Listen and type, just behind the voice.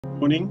Good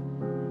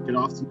morning, good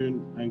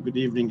afternoon, and good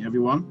evening,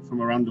 everyone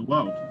from around the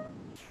world.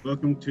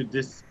 Welcome to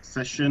this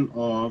session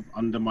of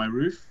Under My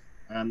Roof.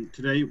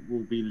 Today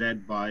we'll be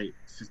led by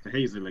Sister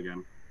Hazel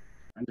again.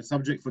 And the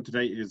subject for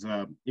today is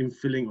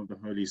infilling of the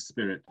Holy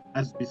Spirit.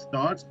 As we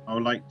start, I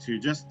would like to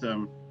just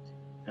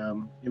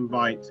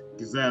invite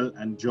Giselle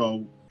and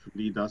Joel to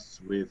lead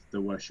us with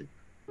the worship.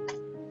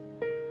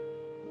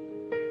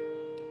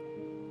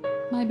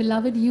 My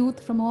beloved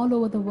youth from all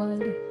over the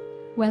world,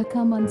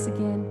 welcome once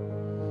again.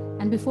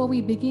 And before we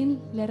begin,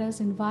 let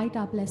us invite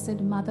our Blessed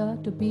Mother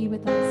to be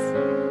with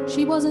us.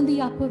 She was in the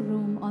upper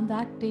room on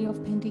that day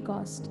of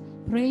Pentecost,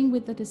 praying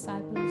with the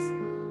disciples.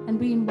 And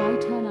we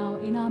invite her now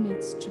in our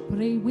midst to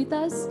pray with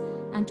us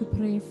and to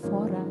pray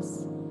for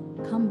us.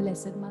 Come,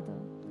 Blessed Mother,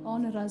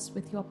 honor us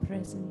with your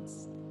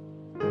presence.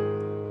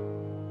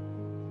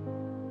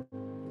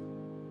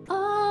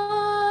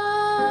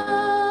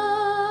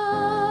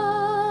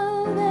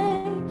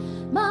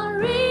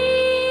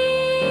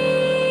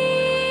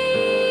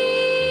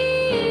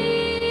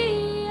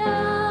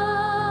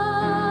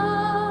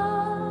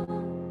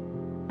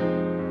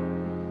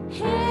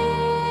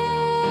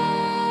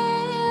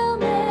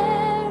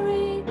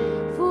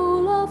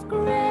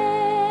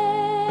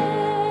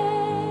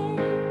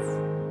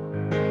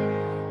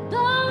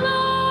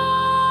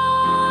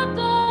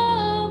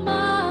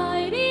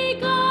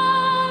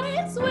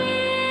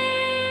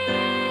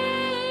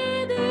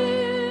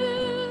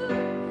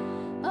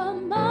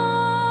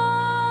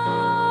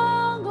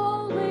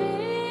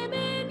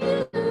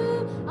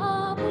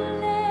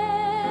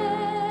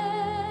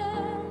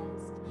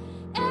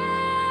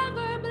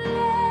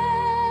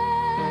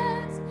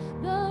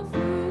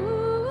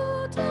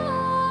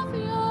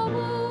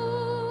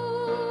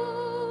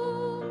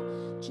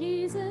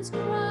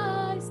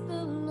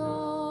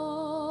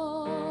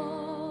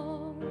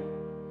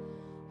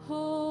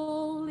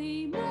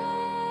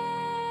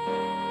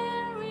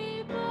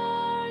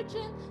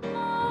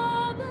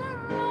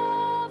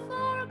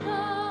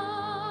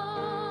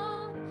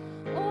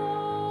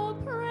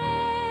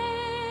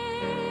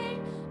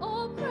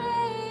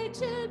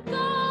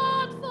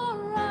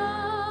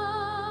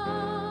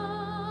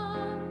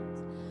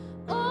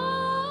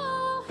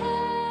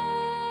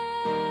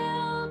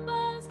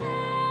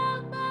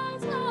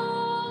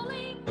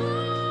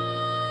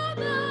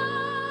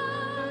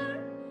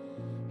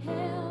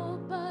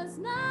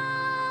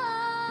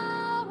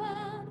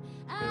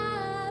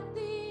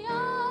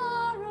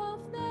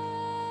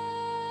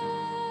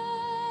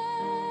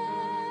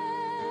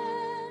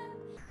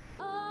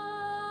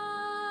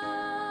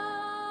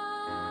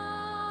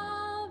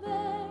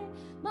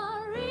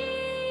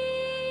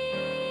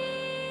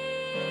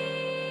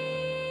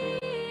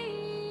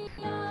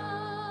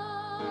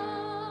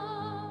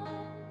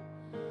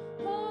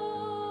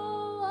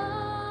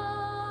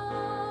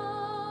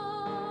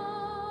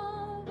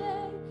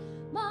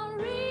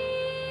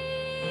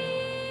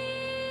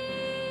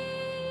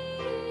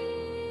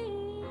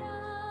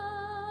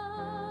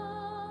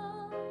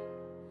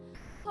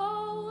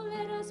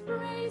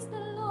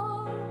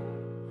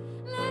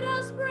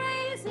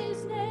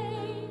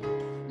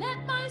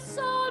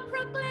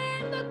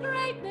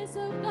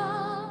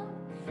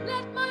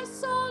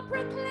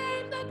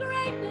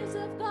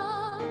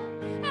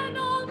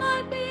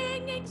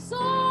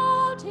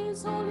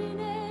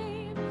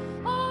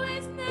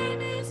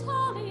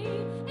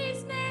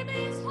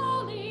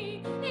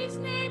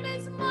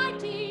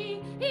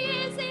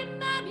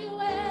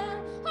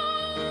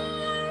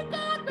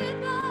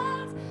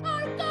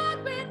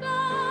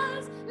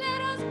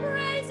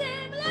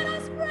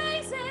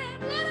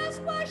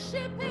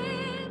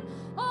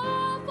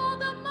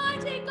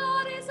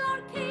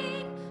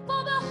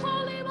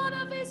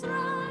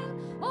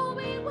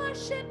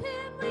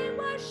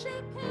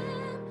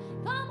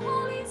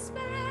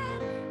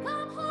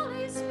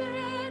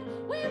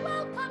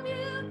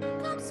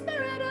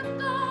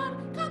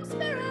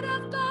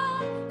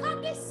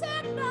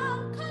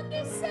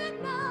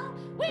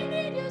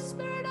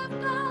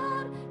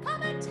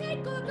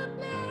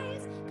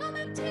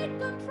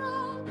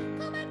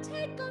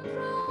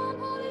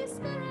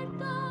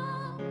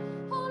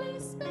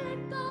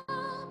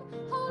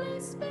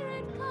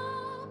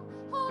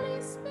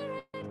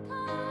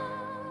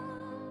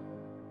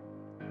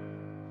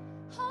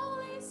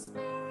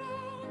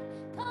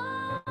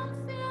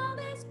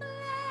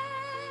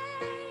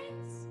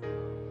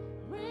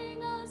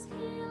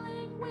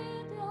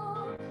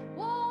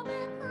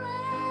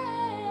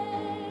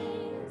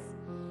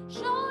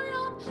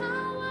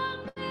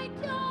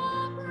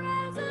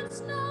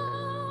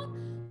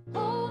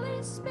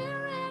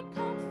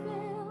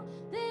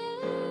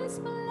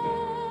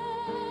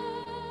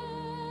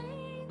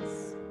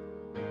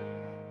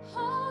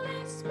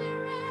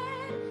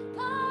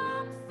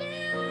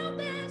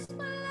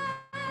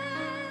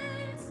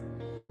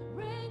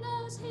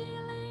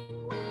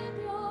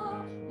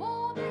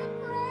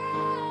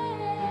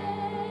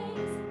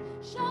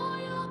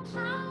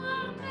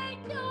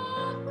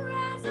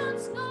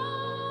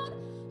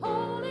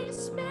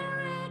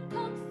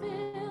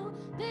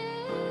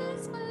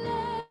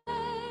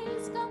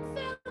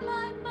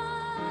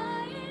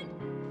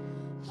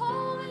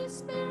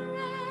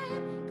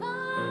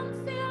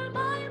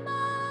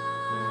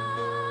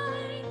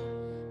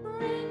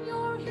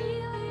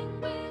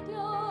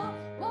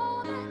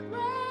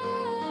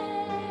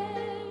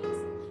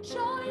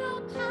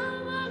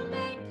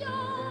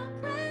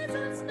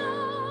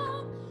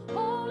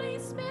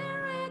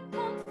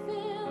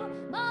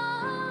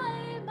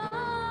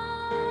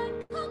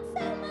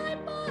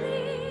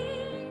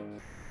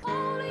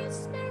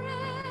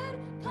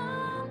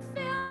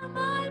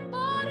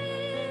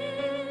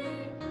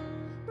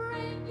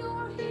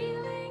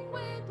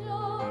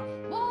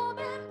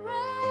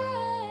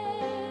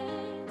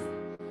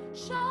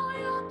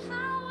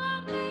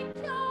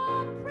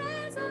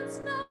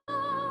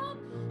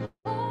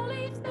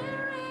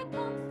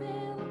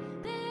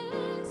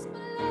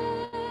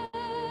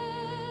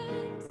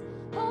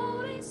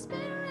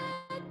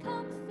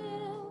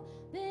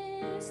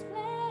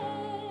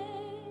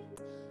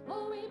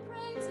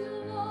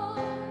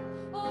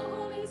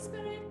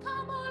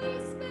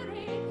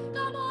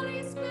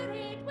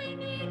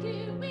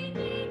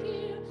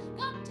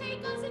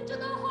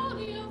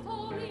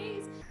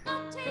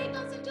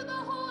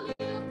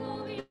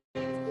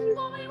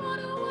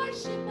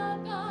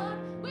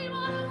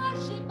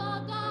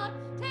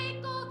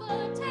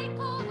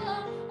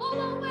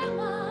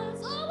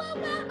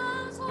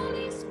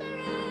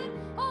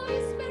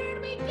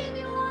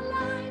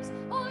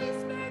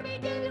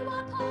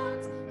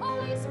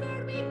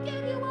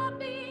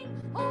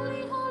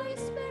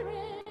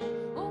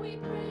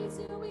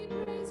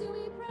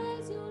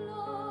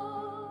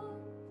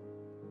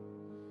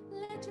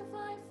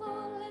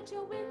 let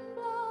your wind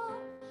blow,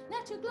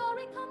 let your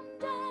glory come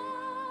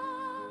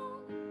down.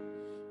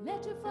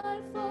 Let your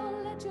fire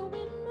fall, let your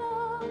wind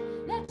blow,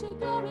 let your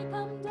glory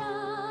come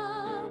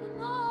down.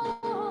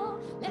 Oh,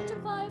 let your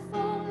fire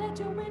fall, let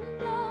your wind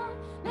blow,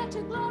 let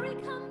your glory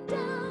come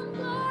down,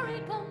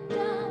 glory come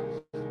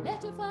down.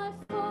 Let your fire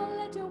fall,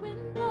 let your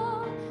wind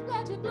blow,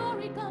 let your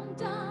glory come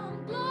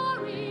down,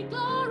 glory,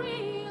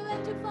 glory.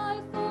 Let your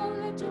fire fall,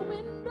 let your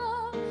wind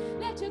blow,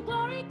 let your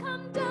glory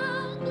come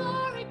down,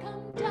 glory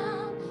come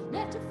down.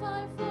 Let your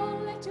fire fall,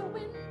 let your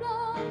wind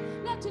blow,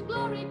 let your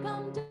glory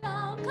come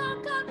down.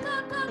 Come, come,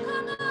 come, come,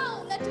 come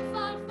now. Let your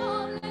fire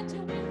fall, let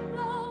your wind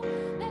blow,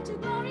 let your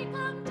glory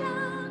come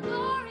down,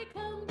 glory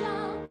come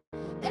down.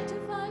 Let your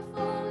fire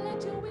fall,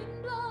 let your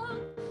wind blow,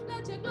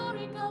 let your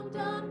glory come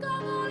down.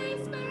 Come,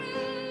 Holy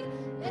Spirit.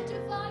 Let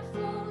your fire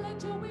fall,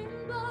 let your wind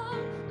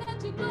blow,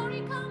 let your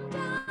glory come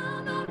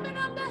down. Open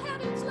up the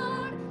heavens,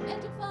 Lord.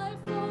 Let your fire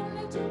fall,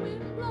 let your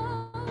wind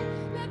blow,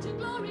 let your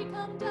glory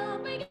come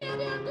down. We give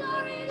you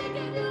glory, we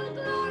give you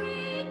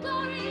glory,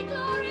 glory,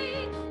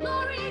 glory,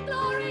 glory,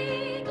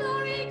 glory,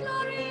 glory,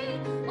 glory.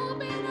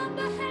 Open up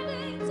the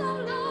heavens, oh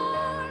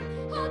Lord.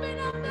 Open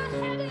up the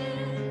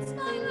heavens,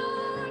 my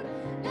Lord.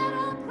 Let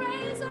our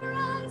praise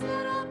arise,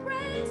 let our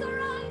praise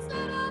arise,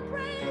 let our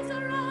praise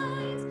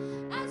arise.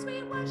 As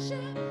we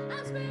worship,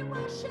 as we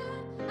worship,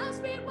 as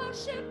we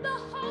worship the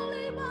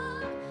Holy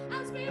One,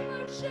 as we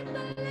worship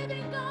the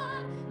living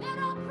God, let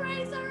our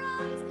praise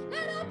arise,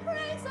 let our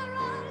praise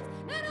arise,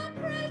 let our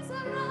praise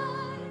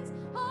arise.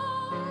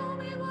 Oh,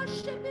 we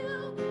worship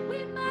you,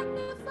 we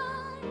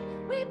magnify,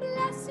 we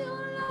bless you,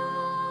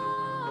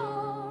 Lord.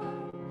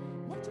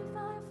 Let your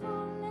fire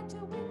fall, let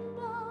your wind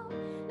blow,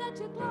 let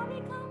your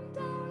glory come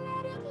down,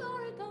 let your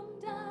glory come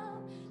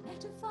down.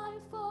 Let your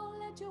fire fall,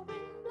 let your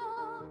wind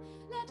blow,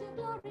 let your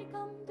glory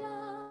come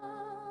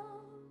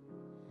down.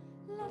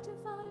 Let your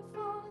fire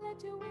fall,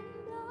 let your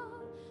wind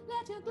blow,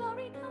 let your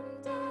glory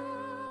come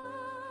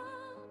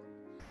down.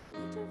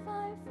 Let your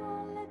fire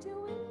fall, let your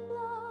wind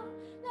blow,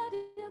 let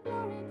your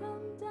glory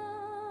come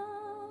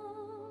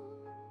down.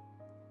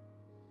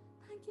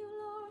 Thank you,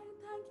 Lord,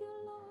 thank you,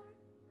 Lord.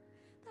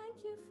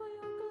 Thank you for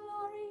your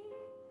glory.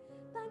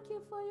 Thank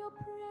you for your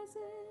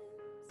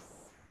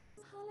presence.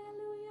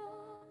 Hallelujah.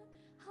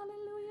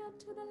 Hallelujah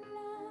to the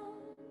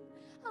Lamb.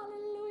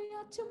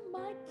 Hallelujah to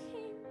my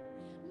King,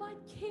 my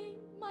King,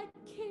 my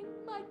King,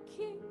 my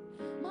King,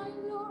 my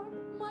Lord,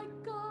 my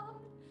God.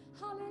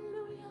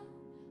 Hallelujah.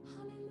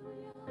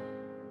 Hallelujah.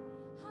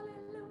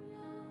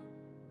 Hallelujah.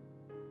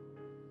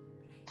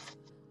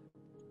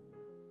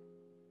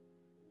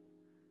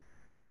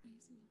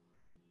 Praise you,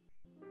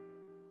 Lord.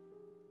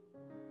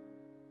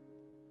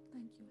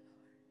 Thank you, Lord.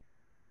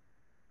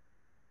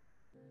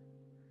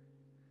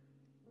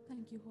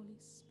 Thank you, Holy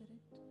Spirit.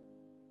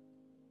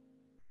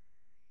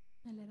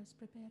 And let us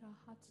prepare our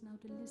hearts now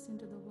to listen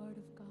to the word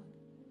of God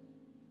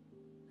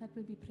that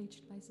will be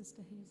preached by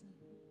Sister Hazel.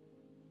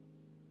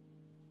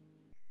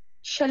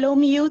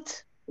 Shalom,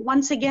 youth.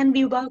 Once again,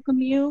 we welcome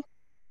you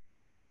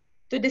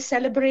to this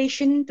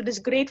celebration, to this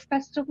great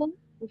festival,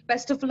 the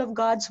festival of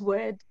God's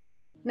Word.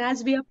 And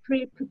as we are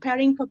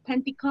preparing for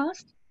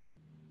Pentecost,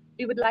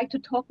 we would like to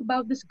talk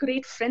about this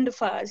great friend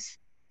of ours,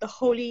 the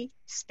Holy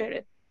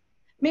Spirit.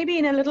 Maybe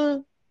in a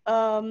little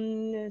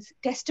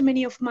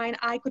testimony of mine,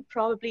 I could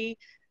probably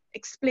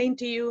explain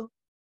to you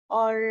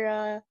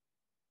or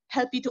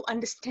help you to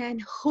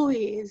understand who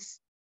He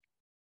is.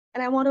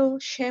 And I want to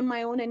share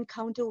my own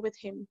encounter with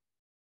Him.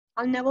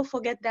 I'll never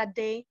forget that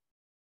day.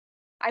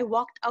 I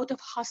walked out of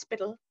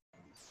hospital.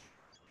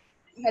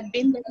 I had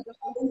been there to the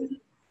hospital,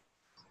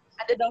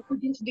 and the doctor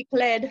just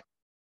declared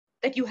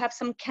that you have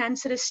some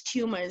cancerous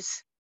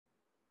tumors,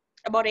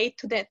 about 8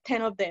 to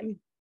 10 of them.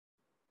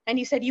 And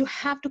he said, you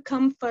have to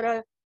come for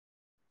a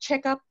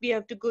checkup. We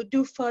have to go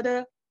do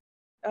further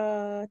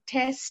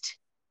test.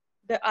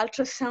 The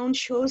ultrasound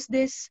shows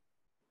this,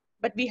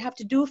 but we have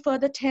to do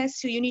further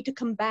tests, so you need to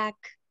come back.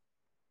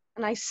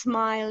 And I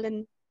smiled,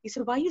 and he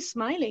said, why are you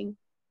smiling?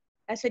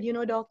 I said, you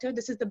know, doctor,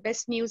 this is the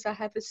best news I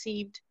have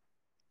received.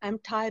 I'm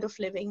tired of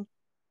living.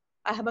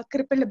 I have a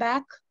crippled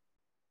back,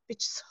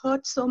 which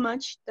hurts so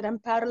much that I'm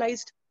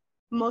paralyzed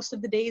most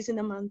of the days in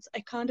a month.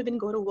 I can't even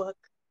go to work.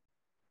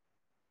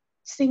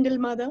 Single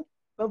mother,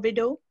 a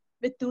widow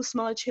with 2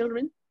 small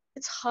children.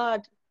 It's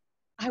hard.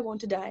 I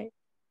want to die.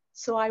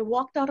 So I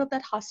walked out of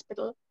that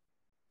hospital,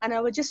 and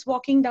I was just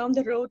walking down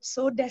the road,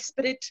 so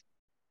desperate,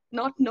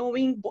 not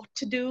knowing what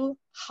to do,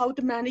 how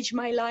to manage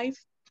my life.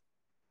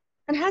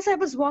 And as I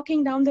was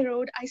walking down the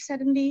road, I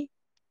suddenly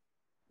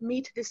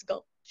meet this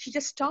girl. She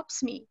just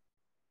stops me.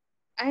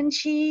 And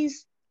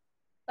she's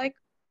like,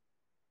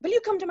 will you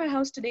come to my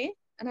house today?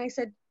 And I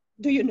said,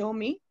 do you know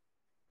me?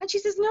 And she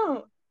says,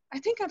 no, I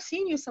think I've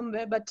seen you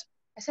somewhere. But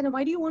I said,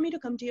 why do you want me to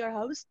come to your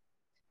house?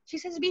 She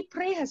says, we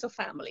pray as a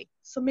family,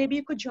 so maybe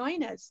you could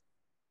join us.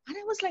 And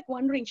I was like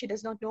wondering, she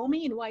does not know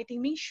me,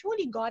 inviting me.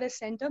 Surely God has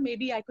sent her.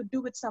 Maybe I could do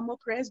with some more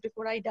prayers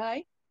before I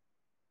die.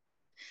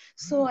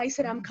 So I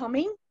said, I'm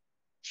coming.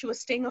 She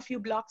was staying a few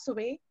blocks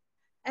away.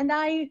 And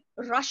I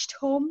rushed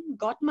home,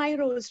 got my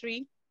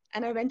rosary,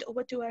 And I went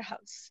over to her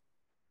house.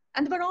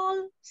 And they were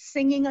all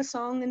singing a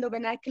song in the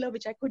vernacular,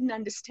 which I couldn't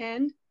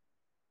understand.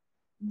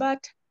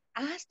 But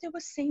as they were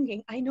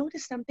singing, I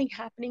noticed something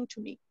happening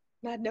to me.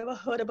 And I'd never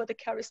heard about the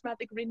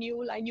charismatic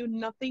renewal. I knew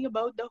nothing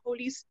about the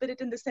Holy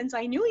Spirit in the sense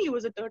I knew he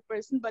was a third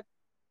person, but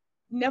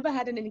never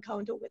had an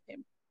encounter with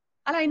him.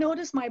 And I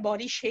noticed my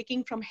body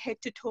shaking from head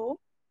to toe.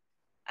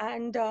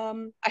 And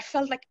I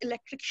felt like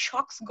electric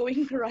shocks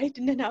going right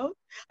in and out.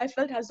 I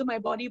felt as though my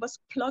body was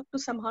plugged to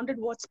some 100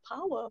 watts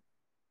power.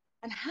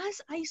 And as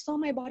I saw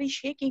my body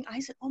shaking, I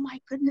said, oh my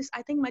goodness,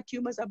 I think my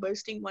tumors are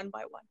bursting one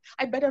by one.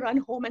 I better run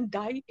home and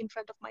die in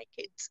front of my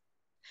kids.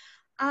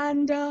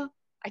 And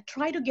I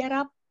tried to get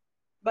up,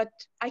 but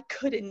I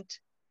couldn't.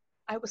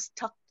 I was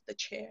stuck to the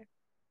chair.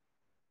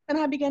 And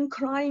I began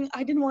crying.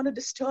 I didn't want to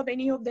disturb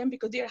any of them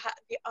because their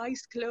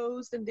eyes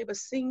closed and they were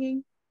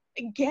singing.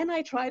 Again,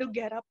 I tried to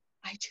get up.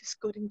 I just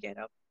couldn't get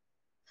up.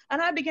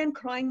 And I began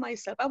crying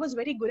myself. I was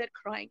very good at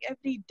crying.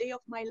 Every day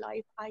of my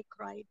life, I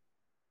cried.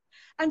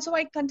 And so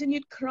I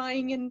continued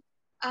crying,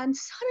 and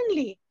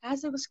suddenly,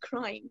 as I was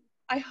crying,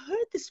 I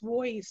heard this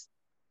voice,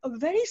 a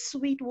very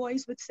sweet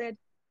voice which said,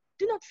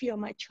 do not fear,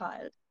 my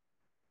child.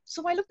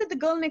 So I looked at the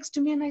girl next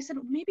to me and I said,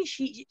 maybe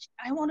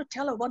I want to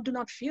tell her what do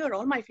not fear.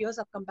 All my fears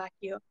have come back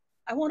here.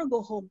 I want to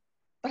go home.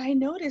 But I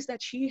noticed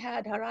that she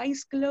had her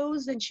eyes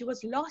closed and she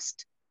was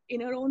lost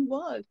in her own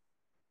world.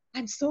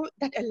 And so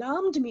that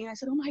alarmed me. I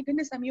said, oh my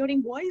goodness, I'm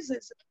hearing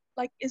voices.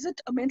 Like, is it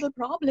a mental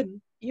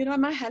problem?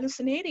 Am I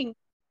hallucinating?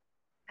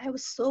 I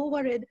was so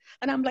worried.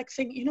 And I'm like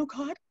saying,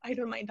 God, I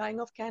don't mind dying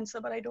of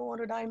cancer, but I don't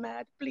want to die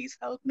mad. Please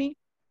help me.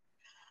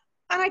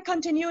 And I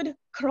continued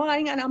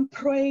crying and I'm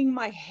praying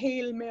my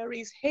Hail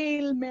Marys.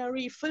 Hail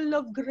Mary, full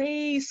of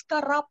grace.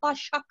 Karapa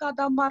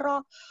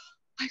Shakadamara.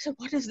 I said,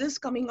 what is this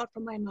coming out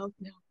from my mouth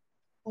now?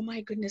 Oh my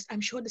goodness,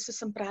 I'm sure this is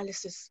some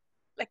paralysis.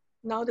 Like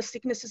now the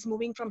sickness is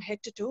moving from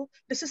head to toe.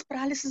 This is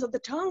paralysis of the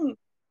tongue.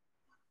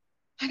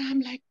 And I'm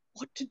like,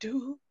 what to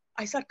do?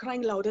 I start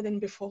crying louder than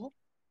before.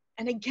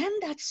 And again,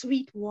 that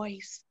sweet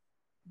voice,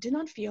 do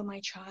not fear,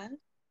 my child.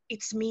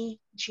 It's me,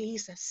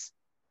 Jesus.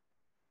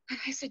 And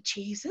I said,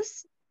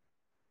 Jesus?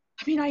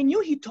 I mean, I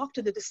knew he talked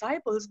to the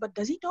disciples, but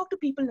does he talk to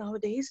people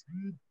nowadays?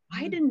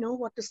 I didn't know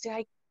what to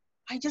say.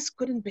 I just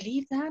couldn't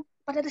believe that.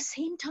 But at the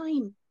same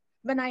time,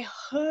 when I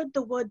heard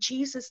the word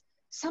Jesus,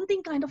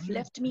 something kind of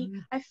left me.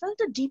 I felt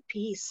a deep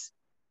peace.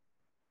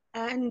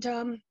 And,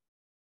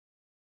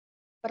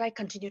 but I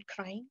continued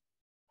crying.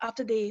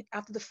 After the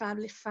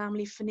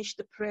family finished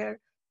the prayer,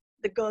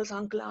 the girl's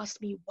uncle asked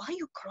me, why are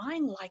you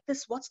crying like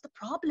this? What's the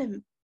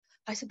problem?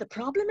 I said, the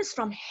problem is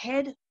from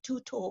head to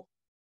toe.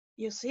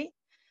 You see?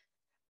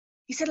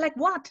 He said, like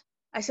what?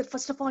 I said,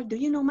 first of all, do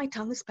you know my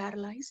tongue is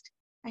paralyzed?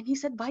 And he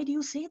said, why do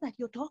you say that?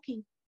 You're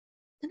talking.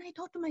 Then I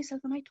thought to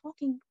myself, am I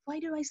talking? Why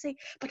do I say?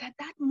 But at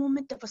that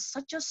moment, there was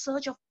such a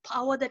surge of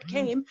power that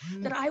came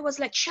that I was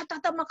like,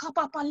 Shatata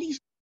makapapali.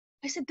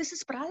 I said, this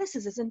is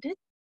paralysis, isn't it?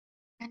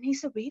 And he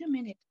said, wait a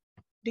minute.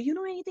 Do you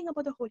know anything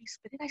about the Holy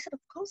Spirit? I said, of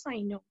course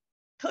I know.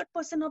 Third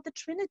person of the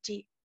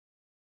Trinity.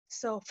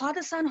 So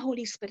Father, Son,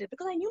 Holy Spirit,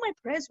 because I knew my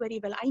prayers very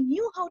well. I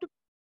knew how to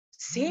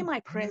say my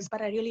prayers,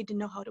 but I really didn't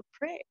know how to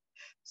pray.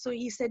 So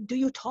he said, do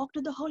you talk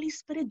to the Holy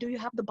Spirit? Do you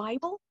have the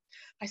Bible?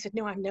 I said,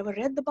 no, I've never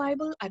read the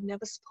Bible. I've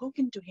never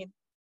spoken to him.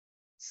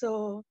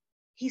 So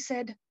he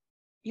said,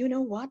 you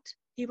know what?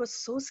 He was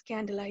so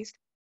scandalized.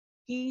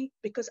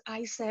 Because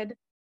I said,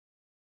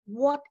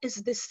 what is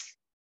this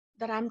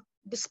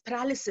this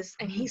paralysis?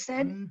 And he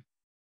said,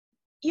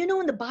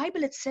 in the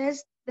Bible, it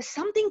says there's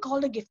something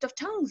called a gift of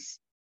tongues.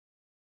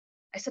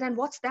 I said, and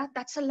what's that?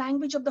 That's a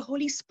language of the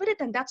Holy Spirit,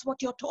 and that's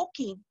what you're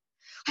talking.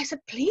 I said,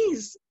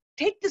 please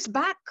take this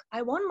back.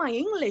 I want my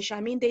English. I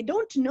mean, they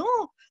don't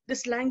know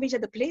this language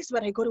at the place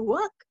where I go to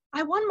work.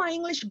 I want my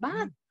English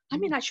back. I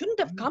mean, I shouldn't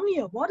have come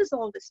here. What is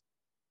all this?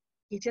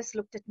 He just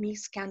looked at me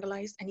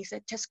scandalized and he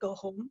said, just go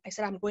home. I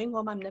said, I'm going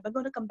home. I'm never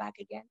going to come back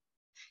again.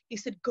 He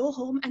said, go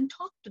home and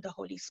talk to the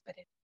Holy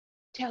Spirit.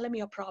 Tell him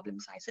your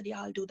problems. I said,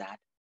 yeah, I'll do that.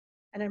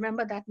 And I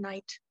remember that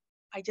night,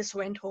 I just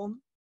went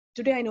home.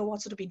 Today I know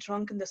what's to be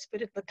drunk in the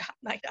spirit, but that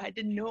night I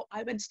didn't know.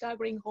 I went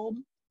staggering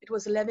home. It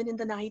was 11 in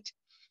the night.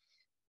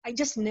 I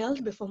just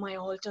knelt before my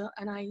altar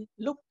and I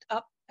looked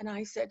up and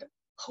I said,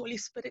 Holy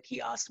Spirit,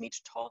 he asked me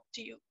to talk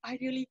to you. I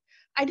didn't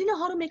know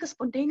how to make a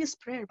spontaneous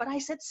prayer, but I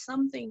said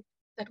something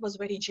that was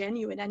very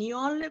genuine. And he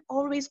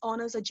always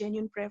honors a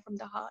genuine prayer from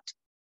the heart.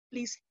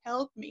 Please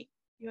help me.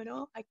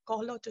 I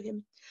called out to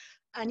him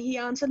and he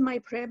answered my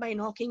prayer by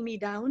knocking me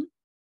down.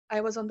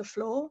 I was on the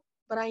floor,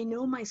 but I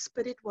know my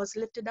spirit was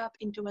lifted up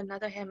into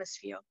another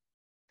hemisphere.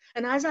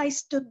 And as I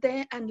stood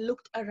there and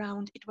looked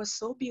around, it was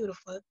so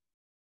beautiful.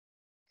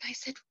 I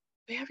said,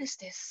 where is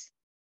this?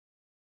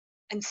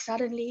 And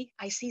suddenly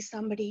I see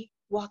somebody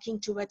walking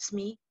towards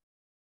me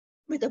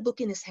with a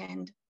book in his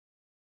hand.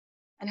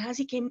 And as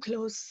he came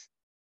close,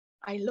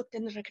 I looked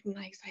and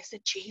recognized, I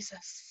said,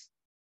 Jesus.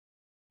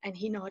 And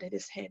he nodded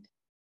his head.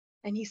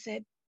 And he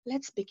said,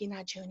 let's begin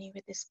our journey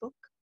with this book.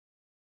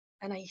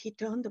 And he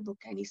turned the book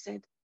and he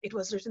said, it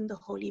was written the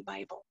Holy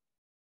Bible.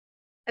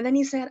 And then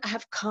he said, I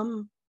have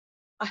come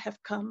I have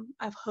come.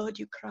 I've heard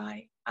you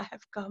cry. I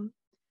have come.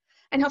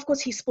 And of course,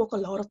 he spoke a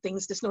lot of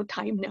things. There's no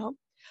time now.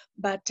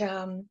 But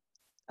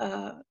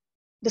uh,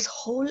 this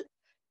whole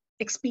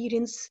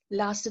experience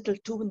lasted till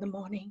 2 in the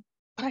morning.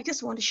 But I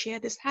just want to share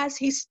this. As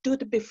he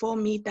stood before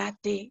me that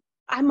day,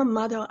 I'm a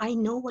mother. I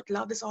know what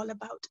love is all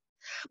about.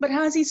 But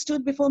as he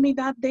stood before me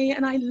that day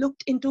and I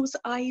looked into his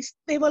eyes,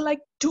 they were like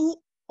two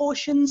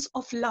oceans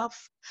of love.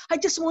 I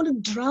just want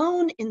to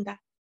drown in that.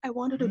 I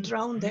wanted to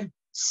drown there.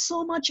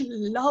 So much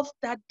love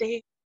that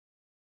day.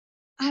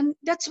 And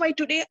that's why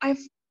today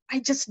I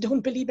just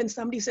don't believe when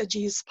somebody says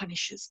Jesus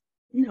punishes.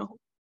 No,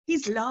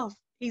 he's love.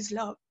 He's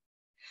love.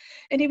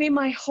 Anyway,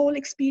 my whole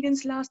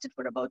experience lasted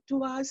for about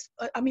 2 hours.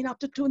 Up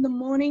to 2 in the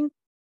morning.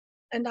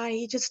 And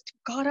I just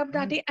got up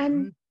that day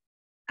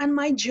and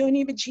my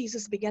journey with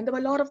Jesus began. There were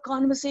a lot of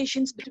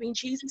conversations between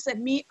Jesus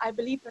and me. I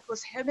believe that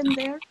was heaven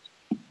there.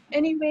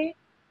 Anyway,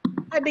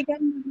 I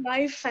began my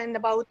life and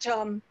about,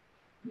 I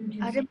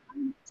remember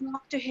I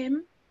talked to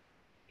him.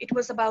 It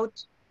was about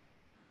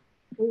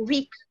a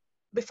week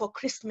before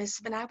Christmas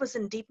when I was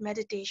in deep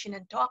meditation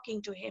and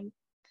talking to him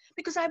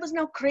because I was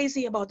now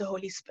crazy about the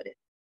Holy Spirit.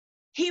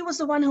 He was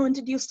the one who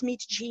introduced me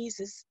to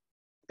Jesus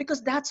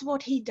because that's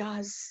what he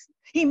does.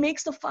 He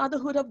makes the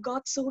fatherhood of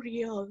God so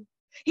real.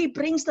 He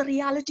brings the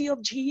reality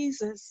of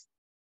Jesus.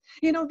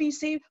 You know, we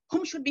say,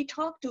 whom should we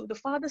talk to? The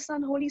Father,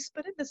 Son, Holy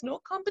Spirit? There's no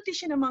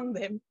competition among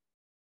them.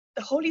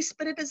 The Holy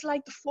Spirit is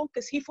like the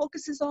focus. He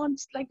focuses on,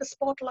 like the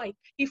spotlight.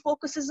 He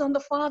focuses on the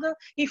Father.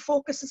 He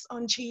focuses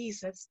on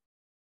Jesus.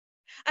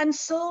 And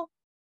so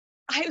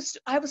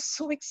I was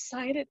so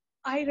excited.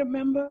 I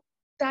remember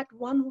that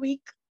 1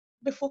 week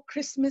before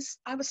Christmas,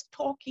 I was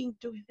talking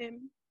to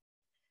him.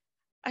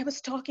 I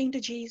was talking to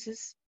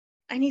Jesus.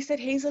 And he said,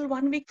 Hazel,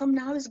 1 week from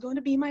now is going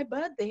to be my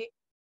birthday.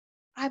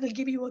 I will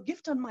give you a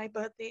gift on my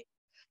birthday.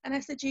 And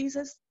I said,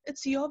 Jesus,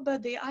 it's your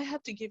birthday. I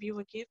have to give you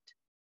a gift.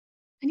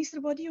 And he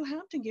said, what do you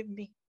have to give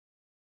me?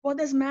 What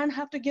does man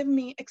have to give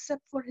me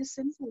except for his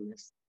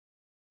sinfulness?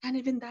 And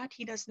even that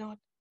he does not.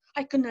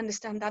 I couldn't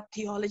understand that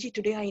theology.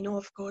 Today I know,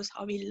 of course,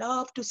 how we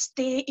love to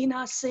stay in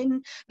our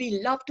sin.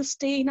 We love to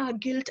stay in our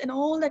guilt. And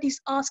all that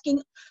he's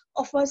asking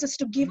of us is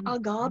to give our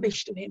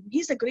garbage to him.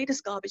 He's the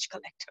greatest garbage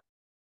collector.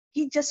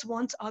 He just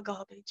wants our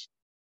garbage.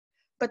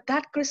 But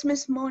that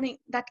Christmas morning,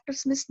 that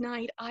Christmas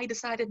night, I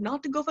decided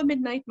not to go for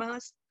midnight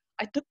mass.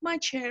 I took my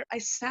chair. I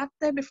sat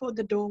there before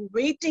the door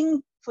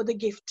waiting for the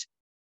gift.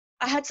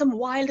 I had some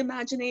wild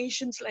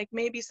imaginations, like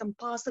maybe some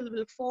parcel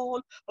will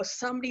fall or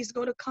somebody's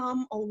going to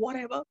come or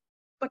whatever.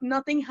 But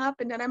nothing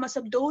happened and I must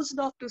have dozed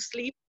off to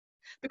sleep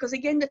because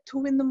again, at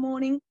 2 in the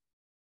morning,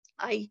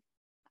 I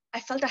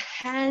felt a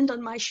hand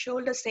on my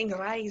shoulder saying,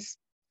 rise.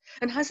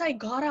 And as I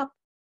got up,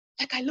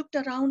 like I looked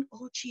around,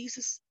 oh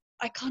Jesus,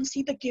 I can't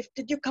see the gift.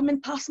 Did you come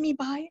and pass me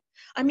by?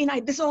 I mean, I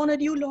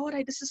dishonored you, Lord.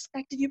 I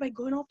disrespected you by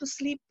going off to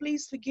sleep.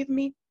 Please forgive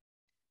me.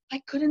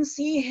 I couldn't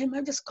see him.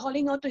 I'm just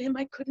calling out to him.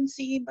 I couldn't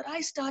see him. But I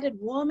started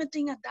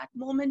vomiting at that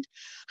moment.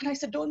 And I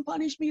said, don't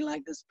punish me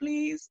like this,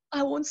 please.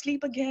 I won't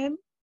sleep again.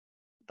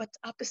 But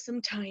after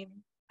some time,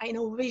 in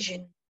a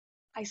vision,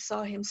 I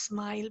saw him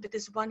smile with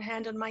his one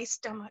hand on my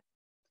stomach.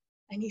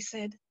 And he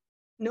said,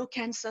 no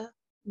cancer,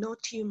 no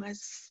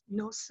tumors,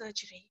 no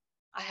surgery.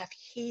 I have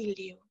healed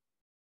you.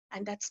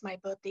 And that's my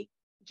birthday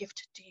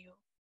gift to you.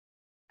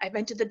 I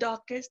went to the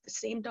doctors, the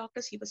same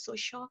doctors. He was so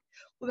shocked.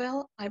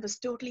 Well, I was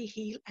totally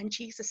healed. And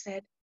Jesus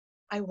said,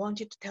 I want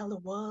you to tell the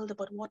world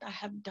about what I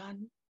have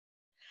done.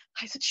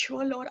 I said,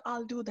 sure, Lord,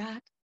 I'll do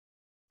that.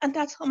 And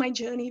that's how my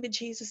journey with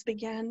Jesus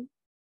began.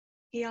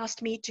 He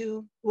asked me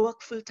to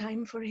work full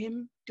time for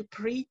him, to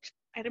preach.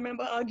 I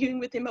remember arguing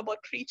with him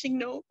about preaching.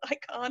 No, I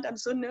can't. I'm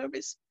so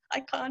nervous.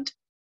 I can't.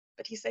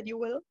 But he said, you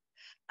will.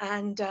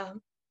 And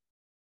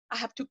I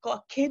have 2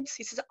 kids.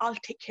 He says, I'll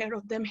take care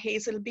of them.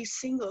 Hazel, be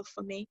single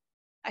for me.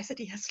 I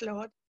said, yes,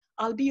 Lord.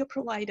 I'll be your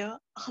provider.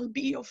 I'll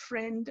be your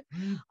friend.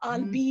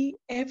 I'll be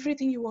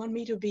everything you want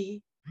me to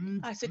be.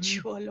 I said,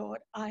 sure, Lord,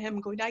 I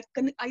am going.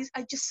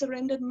 I just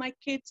surrendered my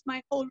kids,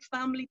 my whole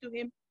family to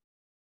him.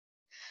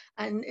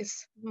 And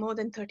it's more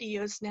than 30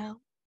 years now.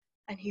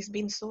 And he's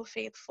been so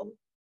faithful.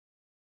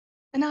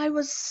 And I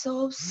was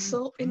so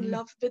in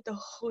love with the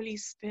Holy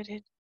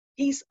Spirit.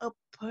 He's a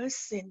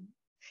person.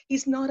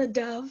 He's not a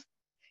dove.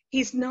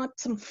 He's not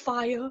some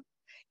fire.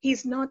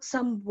 He's not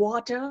some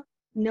water.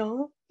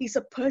 No, he's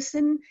a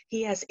person.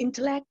 He has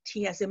intellect.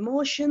 He has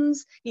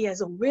emotions. He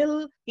has a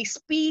will. He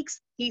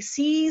speaks. He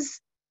sees.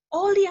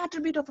 All the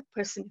attribute of a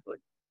personhood.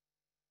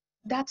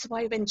 That's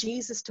why when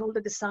Jesus told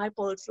the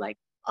disciples, like,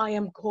 I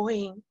am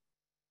going,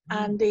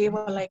 and they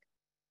were like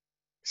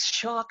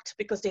shocked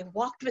because they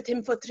walked with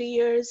him for 3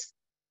 years.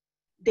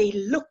 They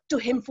looked to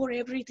him for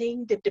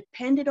everything. They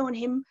depended on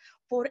him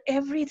for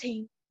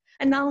everything.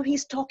 And now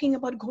he's talking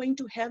about going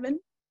to heaven.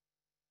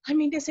 I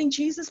mean, they're saying,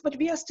 Jesus, but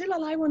we are still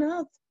alive on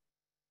earth.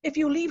 If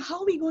you leave,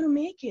 how are we going to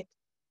make it?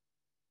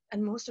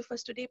 And most of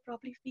us today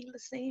probably feel the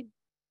same.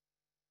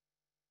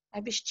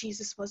 I wish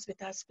Jesus was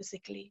with us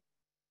physically.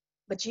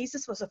 But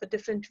Jesus was of a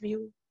different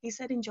view. He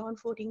said in John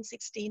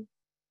 14:16,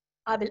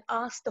 I will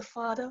ask the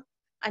Father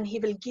and he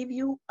will give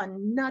you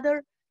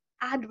another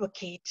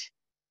advocate,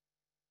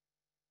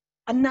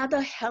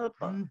 another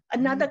helper,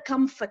 another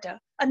comforter,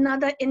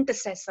 another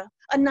intercessor,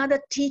 another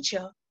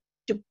teacher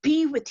to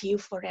be with you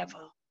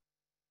forever.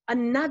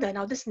 Another,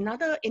 now this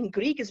another in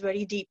Greek is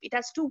very deep. It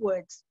has two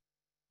words,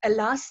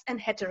 elas and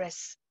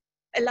heteros.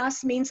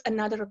 Elas means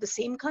another of the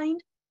same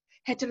kind.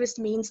 Heteros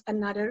means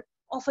another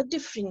of a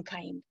different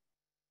kind.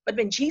 But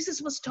when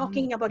Jesus was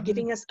talking about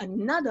giving us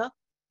another,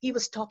 he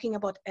was talking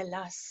about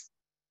elas.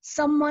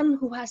 Someone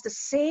who has the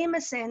same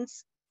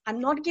essence. I'm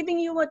not giving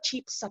you a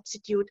cheap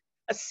substitute,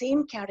 a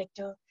same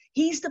character.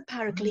 He's the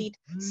paraclete,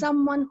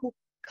 someone who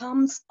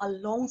comes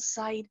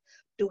alongside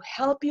to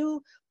help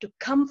you, to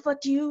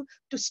comfort you,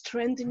 to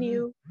strengthen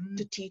you,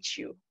 to teach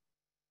you.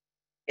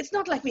 It's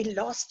not like we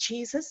lost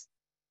Jesus,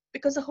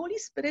 because the Holy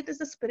Spirit is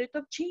the Spirit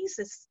of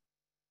Jesus.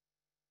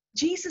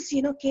 Jesus,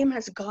 came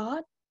as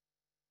God.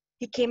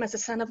 He came as a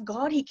Son of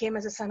God. He came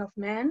as a Son of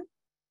Man.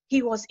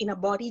 He was in a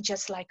body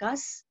just like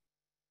us.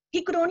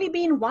 He could only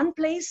be in one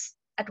place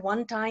at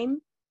one time,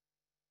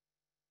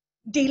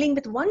 dealing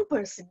with one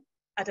person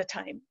at a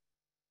time.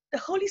 The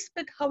Holy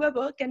Spirit,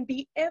 however, can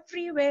be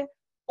everywhere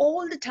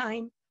all the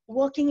time,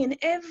 working in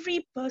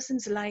every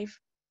person's life,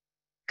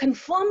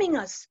 confirming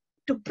us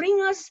to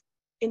bring us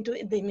into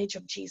the image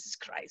of Jesus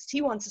Christ.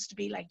 He wants us to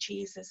be like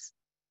Jesus.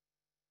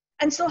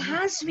 And so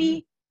as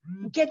we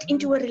get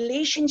into a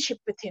relationship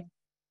with him,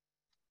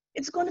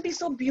 it's going to be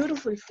so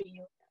beautiful for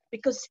you,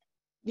 because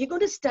we're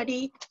going to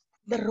study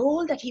the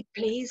role that he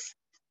plays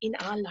in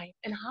our life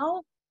and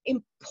how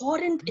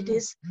important it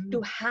is to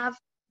have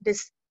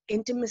this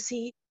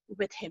intimacy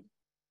with him.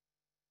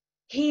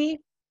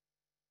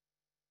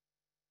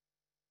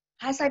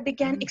 As I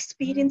began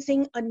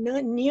experiencing a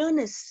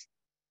nearness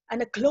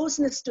and a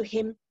closeness to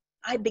him,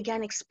 I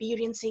began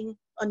experiencing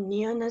a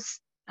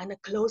nearness and a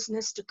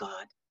closeness to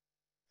God,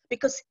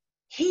 because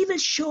he will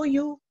show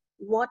you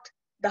what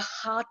the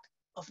heart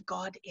of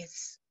God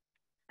is.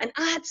 And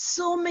I had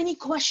so many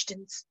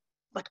questions,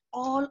 but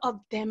all of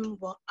them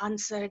were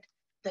answered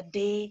the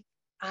day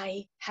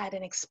I had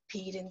an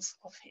experience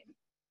of him.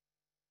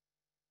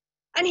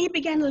 And he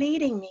began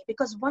leading me,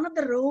 because one of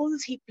the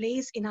roles he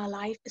plays in our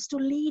life is to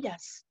lead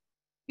us.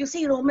 You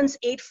see Romans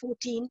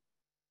 8:14,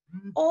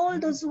 all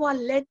those who are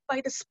led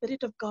by the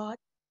Spirit of God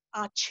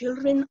are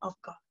children of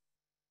God.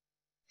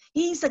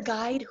 He is a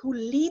guide who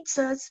leads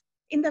us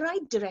in the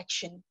right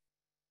direction.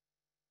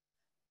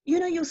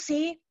 You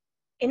see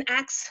in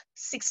Acts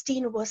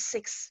 16 verse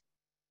 6,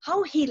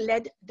 how he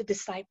led the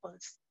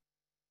disciples.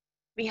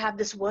 We have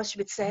this verse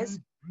which says,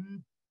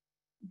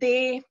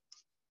 they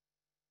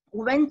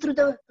went through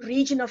the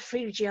region of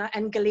Phrygia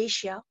and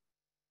Galatia,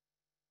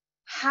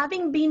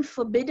 having been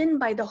forbidden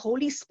by the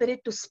Holy Spirit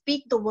to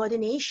speak the word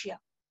in Asia.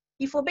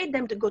 He forbade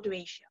them to go to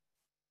Asia.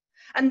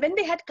 And when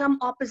they had come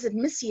opposite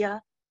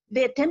Mysia,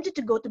 they attempted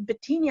to go to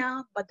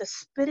Bithynia, but the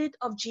Spirit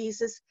of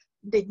Jesus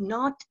did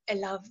not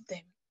allow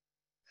them.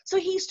 So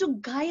he is to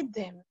guide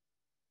them,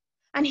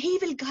 and he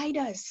will guide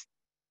us.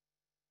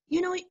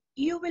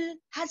 You will,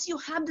 as you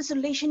have this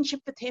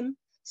relationship with him,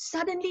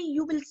 suddenly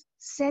you will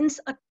sense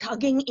a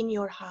tugging in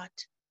your heart,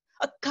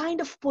 a kind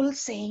of pull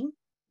saying,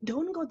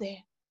 don't go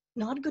there,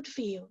 not good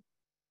for you.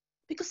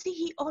 Because see,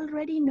 he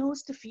already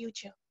knows the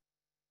future.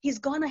 He's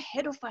gone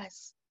ahead of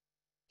us.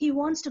 He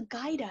wants to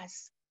guide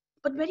us.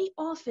 But very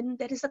often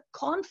there is a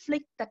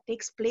conflict that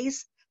takes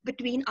place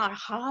between our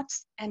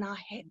hearts and our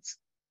heads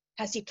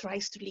as he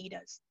tries to lead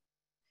us.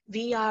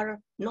 We are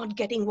not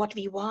getting what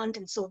we want,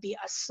 and so we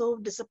are so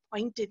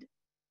disappointed.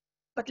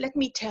 But let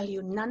me tell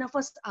you, none of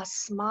us are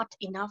smart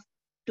enough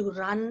to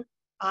run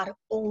our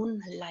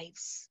own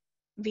lives.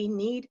 We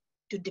need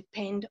to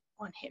depend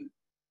on him.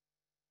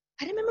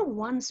 I remember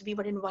once we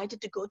were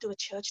invited to go to a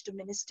church to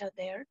minister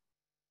there,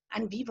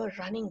 and we were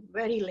running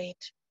very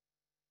late.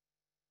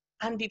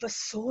 And we were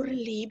so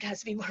relieved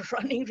as we were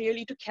running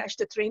really to catch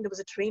the train. There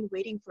was a train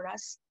waiting for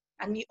us,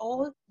 and we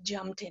all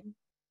jumped in.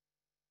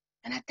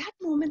 And at that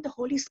moment, the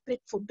Holy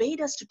Spirit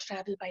forbade us to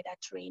travel by that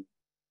train.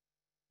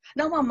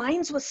 Now our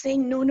minds were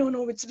saying, no,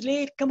 it's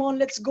late. Come on,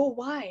 let's go.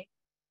 Why?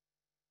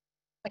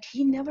 But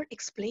he never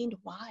explained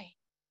why.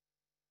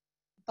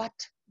 But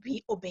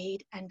we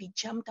obeyed and we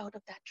jumped out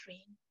of that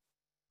train,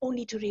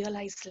 only to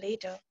realize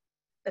later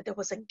that there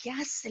was a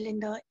gas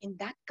cylinder in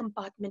that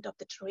compartment of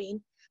the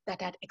train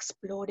that had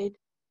exploded,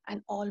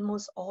 and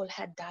almost all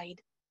had died,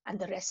 and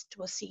the rest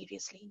were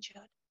seriously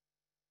injured.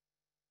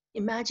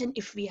 Imagine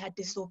if we had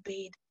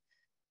disobeyed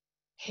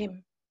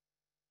him.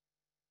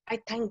 I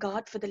thank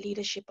God for the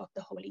leadership of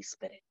the Holy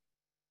Spirit.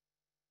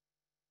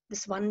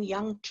 This one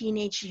young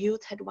teenage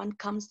youth had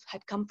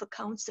come for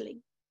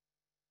counseling,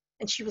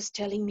 and she was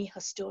telling me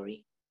her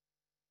story.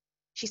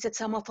 She said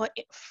some of her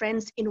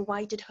friends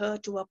invited her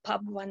to a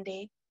pub one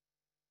day,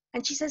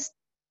 and she says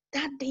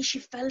that day she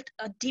felt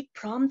a deep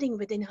prompting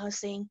within her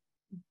saying,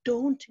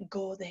 don't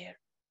go there.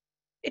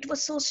 It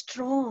was so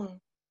strong,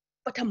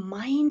 but her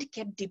mind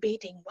kept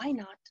debating, why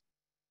not?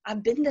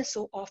 I've been there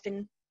so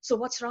often, so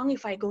what's wrong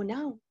if I go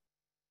now?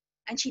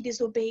 And she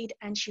disobeyed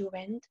and she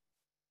went,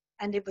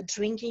 and they were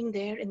drinking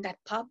there in that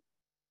pub.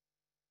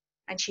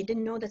 and she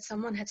didn't know that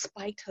someone had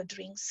spiked her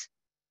drinks.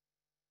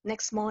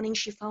 Next morning,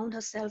 she found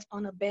herself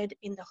on a bed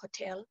in the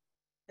hotel,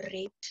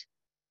 raped,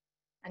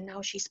 and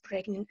now she's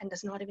pregnant and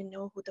does not even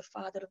know who the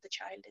father of the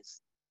child is.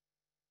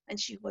 And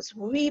she was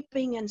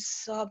weeping and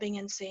sobbing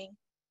and saying,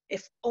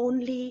 if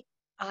only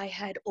I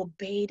had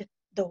obeyed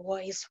the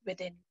voice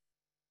within.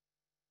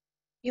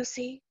 You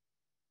see,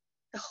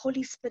 the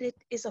Holy Spirit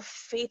is a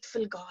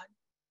faithful God.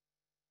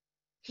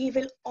 He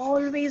will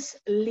always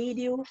lead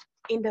you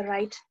in the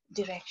right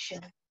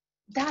direction.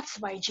 That's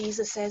why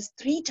Jesus says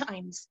 3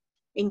 times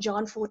in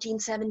John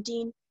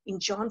 14:17, in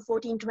John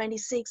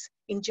 14:26,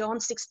 in John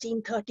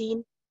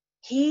 16:13,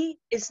 He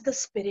is the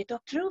Spirit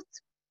of truth.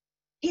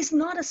 He's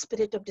not a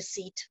spirit of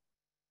deceit.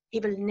 He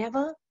will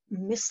never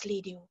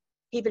mislead you.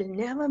 He will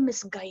never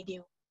misguide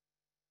you.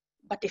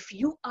 But if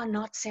you are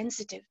not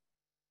sensitive,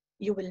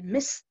 you will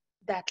miss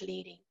that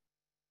leading.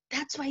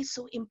 That's why it's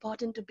so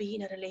important to be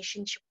in a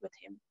relationship with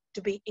Him,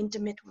 to be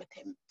intimate with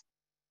Him.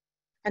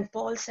 And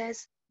Paul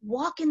says,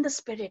 walk in the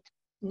Spirit,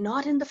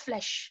 not in the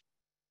flesh.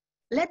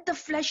 Let the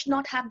flesh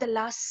not have the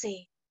last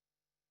say.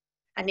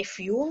 And if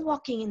you're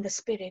walking in the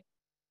Spirit,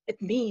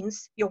 it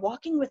means you're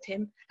walking with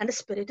Him and the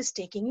Spirit is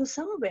taking you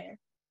somewhere.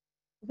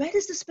 Where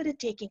is the Spirit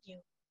taking you?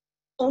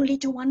 Only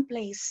to one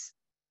place,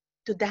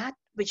 to that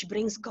which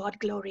brings God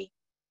glory,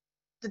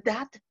 to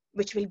that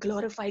which will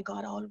glorify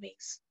God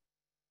always.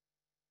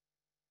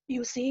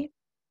 You see,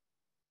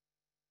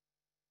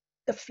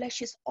 the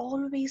flesh is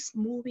always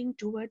moving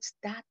towards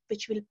that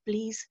which will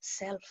please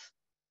self.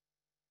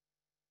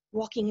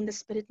 Walking in the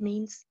Spirit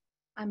means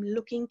I'm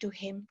looking to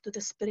Him, to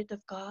the Spirit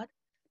of God,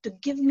 to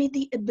give me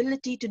the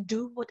ability to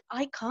do what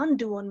I can't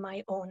do on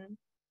my own.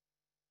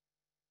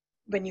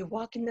 When you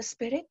walk in the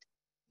Spirit,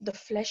 the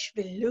flesh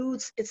will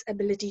lose its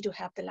ability to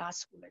have the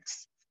last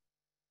words.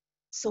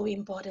 So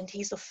important.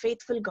 He's a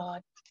faithful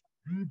God,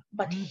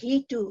 but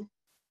He too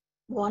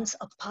wants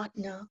a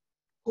partner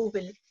who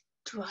will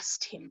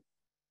trust Him.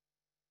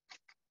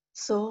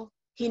 So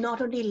He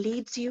not only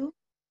leads you,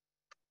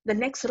 the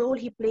next role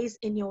He plays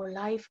in your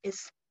life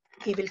is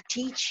He will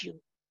teach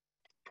you.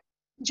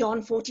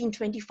 John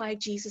 14:25,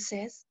 Jesus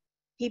says,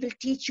 He will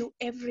teach you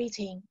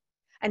everything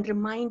and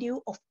remind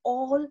you of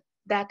all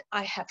that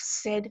I have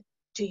said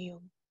to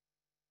you.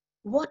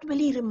 What will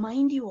He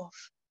remind you of?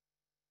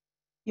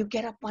 You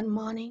get up one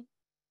morning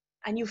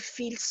and you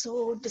feel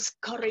so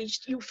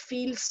discouraged. You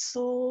feel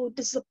so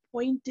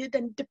disappointed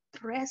and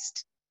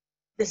depressed.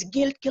 There's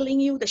guilt killing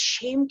you, the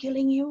shame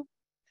killing you.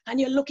 And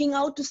you're looking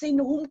out to say,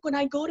 no, whom can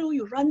I go to?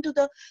 You run to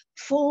the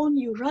phone,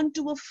 you run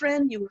to a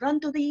friend, you run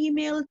to the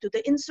email, to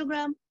the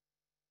Instagram.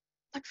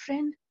 But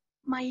friend,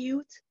 my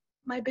youth,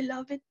 my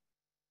beloved,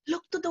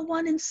 look to the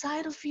one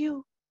inside of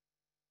you.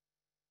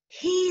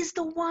 He's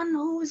the one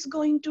who is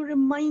going to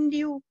remind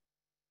you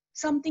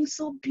something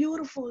so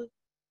beautiful.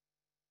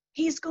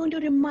 He's going to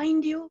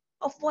remind you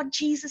of what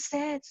Jesus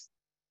says.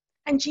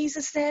 And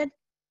Jesus said,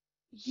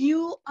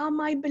 you are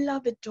my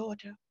beloved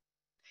daughter.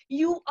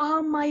 You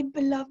are my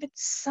beloved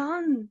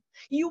son.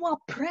 You are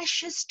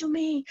precious to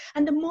me.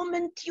 And the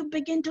moment you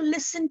begin to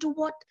listen to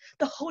what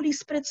the Holy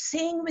Spirit's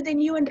saying within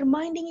you and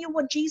reminding you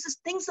what Jesus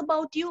thinks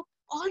about you,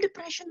 all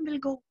depression will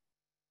go.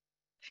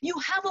 You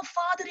have a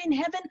Father in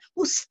heaven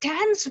who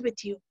stands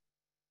with you.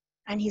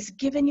 And He's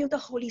given you the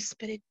Holy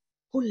Spirit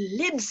who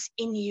lives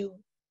in you.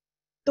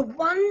 The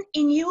one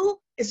in you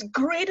is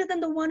greater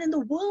than the one in the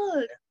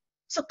world.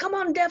 So come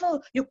on,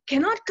 devil, you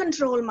cannot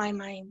control my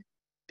mind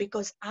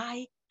because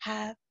I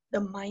have the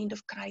mind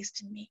of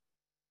Christ in me.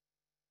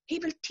 He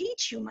will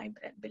teach you, my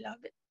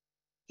beloved.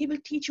 He will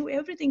teach you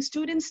everything.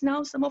 Students,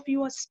 now some of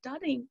you are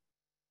studying.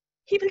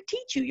 He will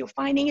teach you. You're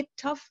finding it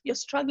tough. You're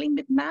struggling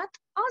with math.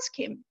 Ask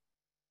Him.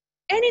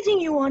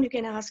 Anything you want, you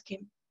can ask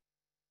Him.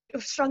 If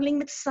you're struggling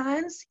with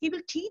science, He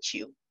will teach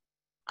you.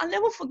 I'll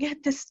never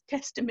forget this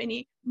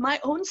testimony. My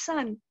own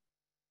son,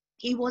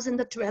 he was in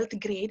the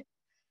 12th grade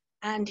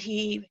and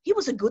he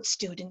was a good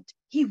student.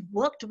 He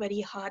worked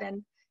very hard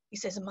and he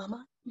says,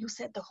 Mama, you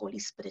said the Holy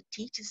Spirit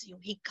teaches you.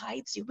 He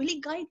guides you. Will He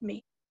guide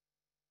me?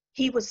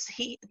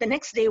 The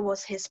next day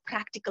was his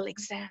practical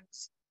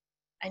exams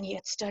and he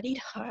had studied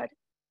hard,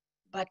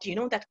 but you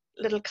know, that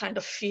little kind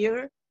of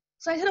fear.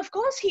 So I said, of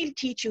course He'll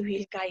teach you.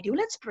 He'll guide you.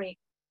 Let's pray.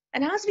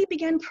 And as we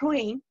began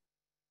praying,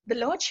 the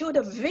Lord showed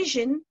a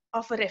vision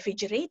of a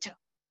refrigerator.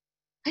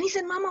 And he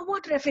said, Mama,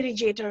 what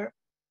refrigerator?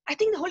 I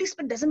think the Holy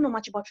Spirit doesn't know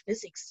much about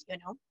physics, you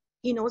know.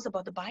 He knows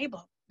about the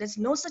Bible. There's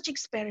no such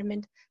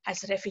experiment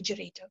as a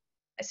refrigerator.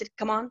 I said,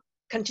 come on,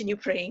 continue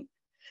praying.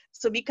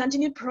 So we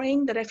continued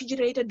praying. The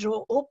refrigerator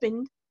door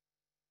opened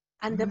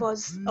and there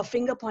was a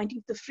finger pointing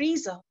to the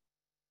freezer.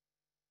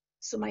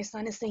 So my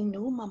son is saying,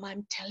 no, Mama,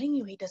 I'm telling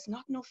you, he does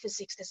not know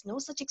physics. There's no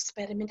such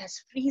experiment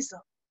as freezer.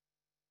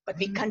 But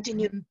we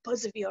continued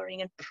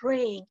persevering and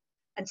praying.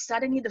 And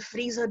suddenly the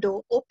freezer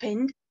door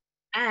opened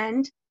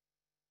and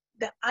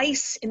the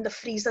ice in the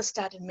freezer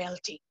started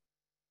melting.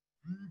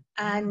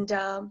 And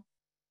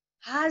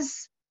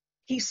as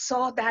he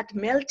saw that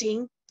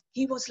melting,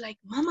 he was like,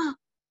 Mama,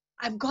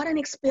 I've got an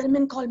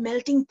experiment called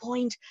melting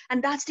point.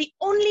 And that's the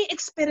only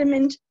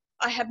experiment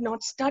I have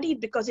not studied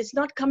because it's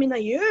not come in a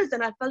years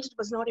and I felt it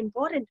was not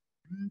important.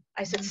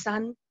 I said,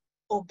 son,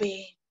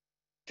 obey,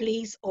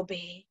 please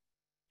obey.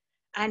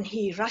 And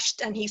he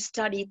rushed and he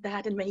studied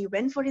that. And when he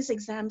went for his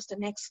exams the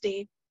next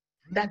day,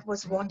 that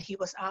was what he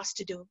was asked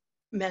to do,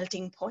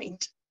 melting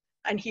point.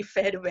 And he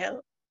fared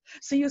well.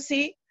 So you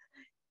see,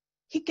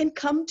 he can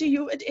come to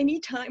you at any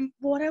time,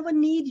 whatever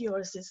need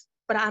yours is.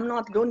 But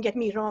don't get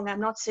me wrong, I'm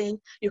not saying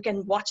you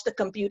can watch the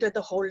computer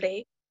the whole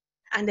day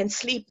and then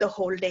sleep the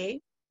whole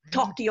day,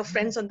 talk to your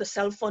friends on the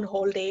cell phone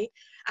whole day,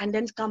 and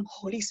then come,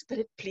 Holy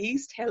Spirit,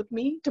 please help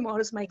me.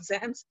 Tomorrow's my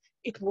exams.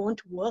 It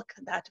won't work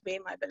that way,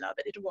 my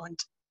beloved. It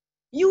won't.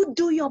 You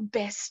do your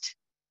best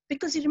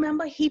because you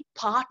remember, he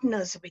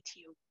partners with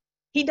you.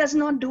 He does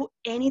not do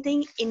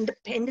anything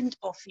independent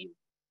of you,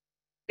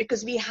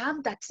 because we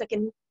have that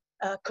second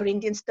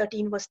Corinthians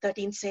 13 verse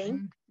 13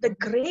 saying, the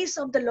grace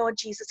of the Lord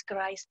Jesus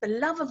Christ, the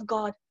love of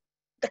God,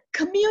 the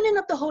communion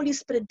of the Holy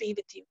Spirit be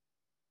with you.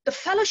 The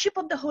fellowship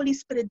of the Holy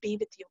Spirit be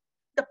with you.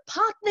 The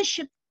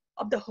partnership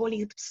of the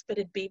Holy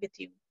Spirit be with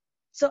you.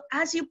 So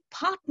as you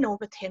partner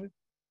with him,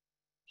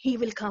 he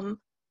will come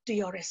to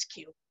your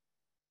rescue.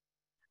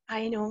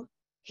 I know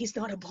he's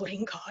not a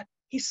boring God.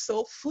 He's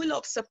so full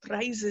of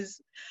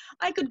surprises.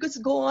 I could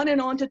just go on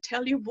and on to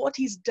tell you what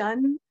he's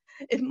done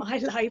in my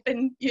life.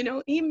 And,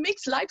 he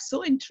makes life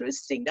so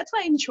interesting. That's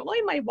why I enjoy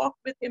my walk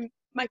with him,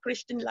 my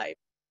Christian life.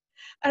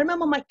 I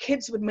remember my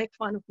kids would make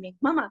fun of me.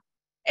 Mama,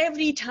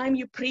 every time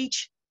you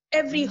preach,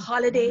 every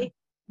holiday,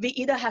 we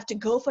either have to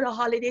go for a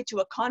holiday to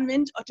a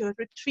convent or to a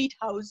retreat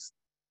house.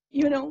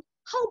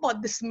 How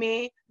about this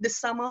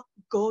summer,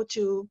 go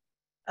to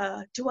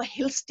a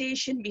hill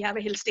station? We have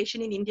a hill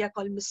station in India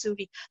called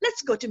Missouri.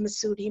 Let's go to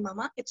Missouri,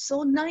 Mama. It's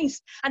so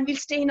nice. And we'll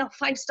stay in a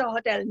 5-star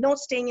hotel, not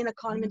staying in a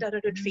convent or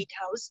a retreat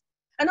house.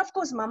 And of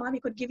course, Mama, we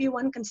could give you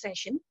one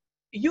concession.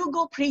 You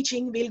go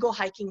preaching, we'll go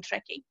hiking,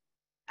 trekking.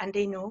 And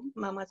they know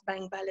Mama's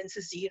bank balance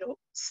is 0.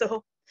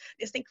 So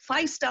they think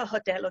 5-star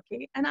hotel,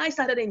 okay? And I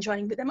started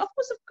enjoying with them. Of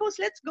course,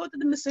 let's go to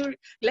the Missouri.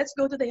 Let's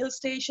go to the hill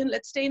station.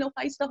 Let's stay in a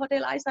 5-star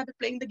hotel. I started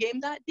playing the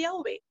game their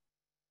way.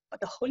 But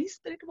the Holy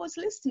Spirit was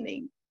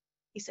listening.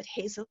 He said,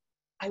 Hazel,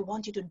 I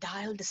want you to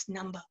dial this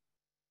number.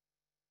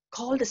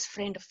 Call this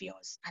friend of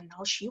yours. And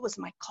now she was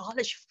my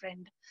college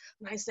friend.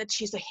 And I said,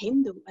 she's a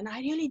Hindu. And I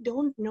really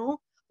don't know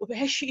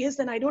where she is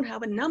and I don't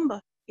have a number.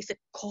 He said,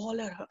 call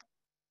her.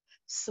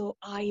 So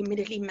I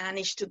immediately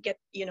managed to get,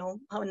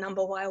 her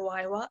number,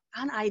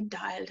 and I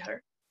dialed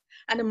her.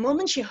 And the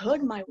moment she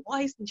heard my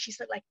voice, and she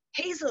said, like,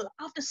 Hazel,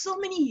 after so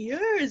many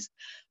years,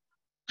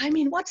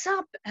 what's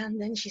up?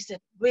 And then she said,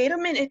 wait a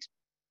minute.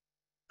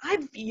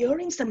 I'm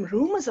hearing some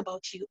rumors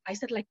about you. I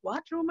said, like,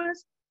 what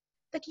rumors?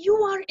 That you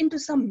are into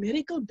some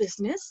miracle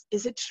business.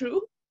 Is it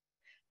true?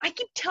 I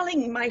keep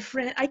telling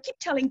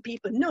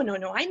people,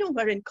 no. I know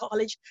her in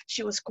college.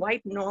 She was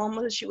quite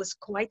normal. She was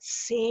quite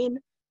sane.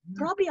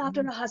 Probably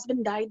after her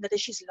husband died, whether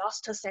she's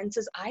lost her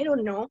senses, I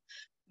don't know.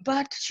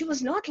 But she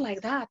was not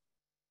like that.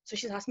 So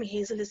she asked me,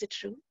 Hazel, is it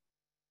true?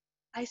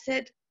 I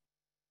said,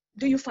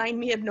 do you find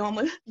me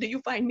abnormal? Do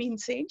you find me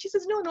insane? She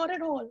says, no, not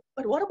at all.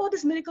 But what about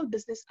this miracle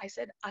business? I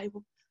said,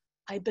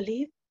 I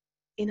believe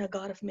in a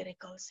God of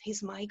miracles.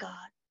 He's my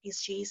God.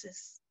 He's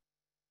Jesus.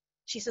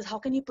 She says, how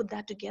can you put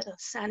that together?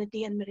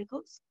 Sanity and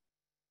miracles?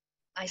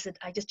 I said,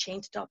 I just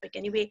changed topic.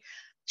 Anyway,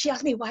 she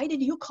asked me, why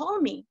did you call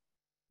me?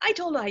 I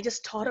told her I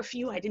just thought of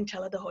you. I didn't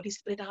tell her the Holy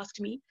Spirit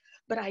asked me,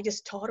 but I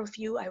just thought of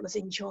you. I was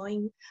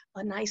enjoying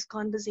a nice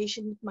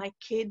conversation with my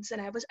kids.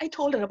 And I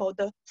told her about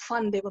the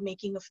fun they were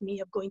making of me,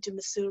 of going to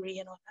Missouri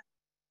and all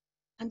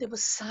that. And there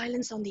was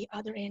silence on the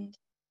other end.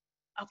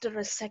 After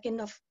a second,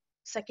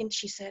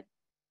 she said,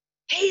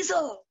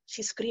 Hazel,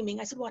 she's screaming.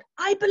 I said, what?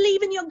 I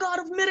believe in your God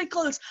of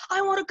miracles.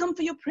 I want to come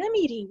for your prayer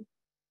meeting.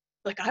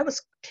 Like, I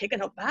was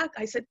taken aback.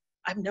 I said,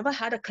 I've never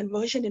had a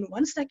conversion in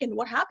 1 second.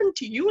 What happened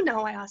to you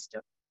now? I asked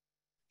her.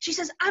 She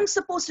says, I'm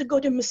supposed to go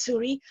to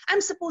Missouri.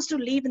 I'm supposed to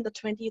leave in the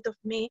 20th of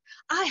May.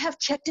 I have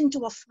checked into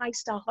a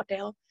 5-star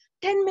hotel.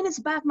 10 minutes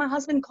back, my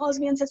husband calls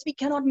me and says, we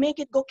cannot make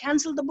it. Go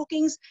cancel the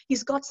bookings.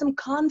 He's got some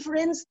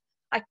conference.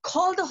 I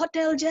called the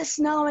hotel just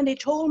now and they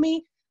told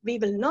me, we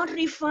will not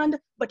refund,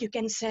 but you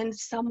can send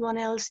someone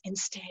else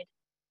instead.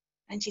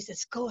 And she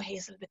says, go,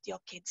 Hazel, with your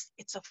kids.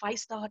 It's a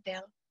 5-star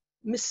hotel,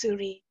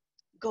 Missouri.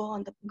 Go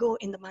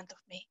in the month of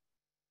May.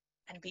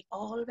 And we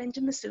all went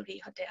to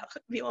Missouri hotel.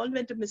 We all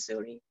went to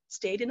Missouri,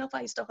 stayed in a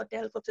 5-star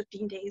hotel for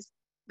 15 days.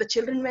 The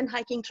children went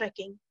hiking,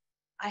 trekking.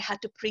 I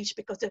had to preach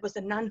because there was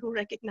a nun who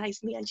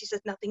recognized me and she said,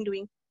 nothing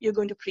doing, you're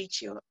going to preach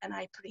here. And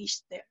I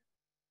preached there.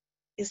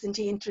 Isn't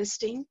he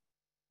interesting?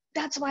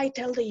 That's why I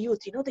tell the youth,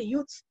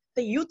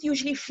 the youth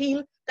usually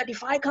feel that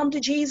if I come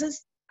to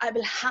Jesus, I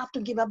will have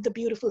to give up the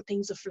beautiful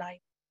things of life.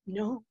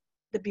 No,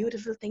 the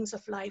beautiful things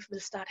of life will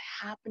start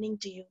happening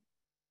to you.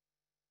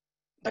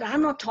 But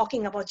I'm not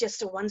talking about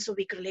just a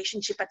once-a-week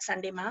relationship at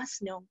Sunday Mass.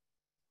 No,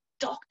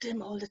 talk to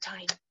him all the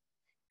time.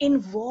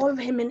 Involve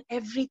him in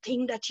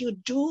everything that you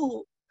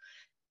do.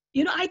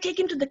 I take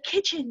him to the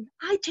kitchen.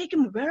 I take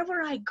him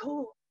wherever I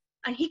go.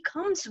 And he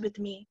comes with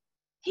me.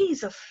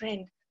 He's a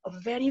friend. a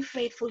very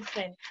faithful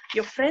friend.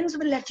 Your friends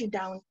will let you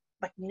down,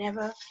 but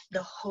never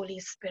the Holy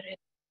Spirit.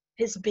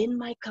 He's been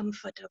my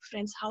comforter.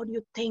 Friends, how do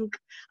you think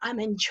I'm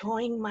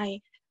enjoying my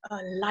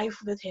life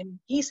with him?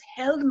 He's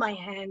held my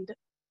hand.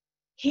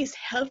 He's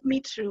helped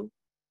me through.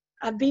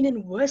 I've been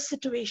in worse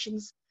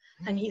situations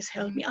and he's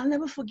helped me. I'll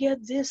never forget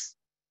this.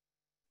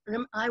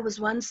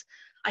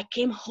 I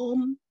came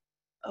home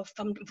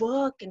from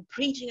work and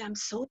preaching. I'm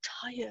so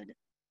tired.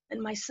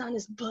 And my son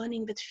is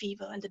burning with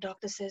fever. And the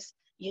doctor says,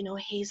 you know,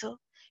 Hazel,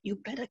 you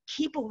better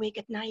keep awake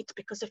at night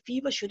because the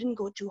fever shouldn't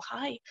go too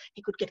high.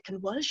 He could get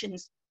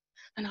convulsions.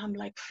 And I'm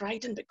like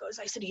frightened because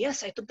I said,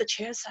 yes, I took the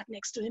chair, sat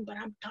next to him, but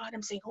I'm tired.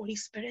 I'm saying, Holy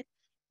Spirit,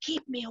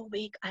 keep me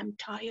awake. I'm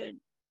tired.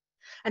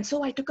 And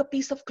so I took a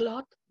piece of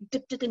cloth,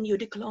 dipped it in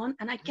eau-de-cologne,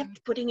 and I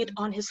kept putting it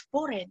on his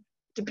forehead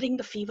to bring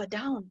the fever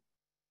down.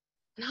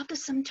 And after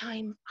some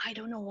time, I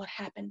don't know what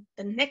happened.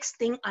 The next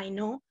thing I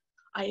know,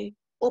 I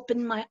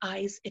opened my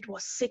eyes. It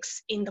was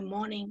 6 in the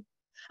morning.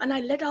 And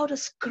I let out a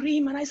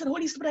scream and I said,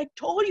 Holy Spirit, I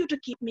told you to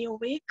keep me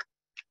awake.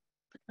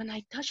 But when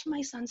I touched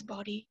my son's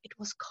body, it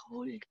was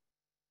cold.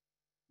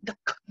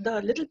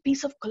 The little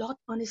piece of cloth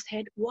on his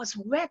head was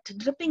wet,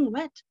 dripping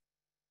wet.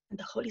 And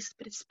the Holy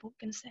Spirit spoke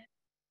and said,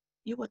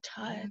 you were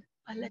tired.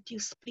 I let you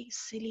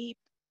sleep.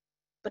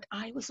 But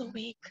I was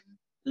awake.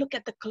 Look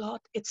at the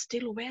cloth. It's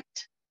still wet.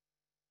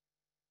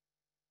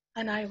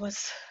 And I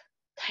was,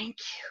 thank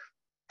you.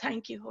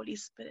 Thank you, Holy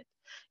Spirit.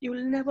 You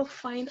will never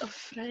find a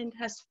friend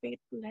as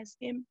faithful as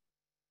him.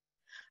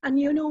 And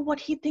you know what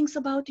he thinks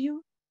about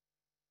you?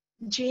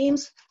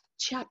 James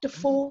chapter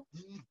 4,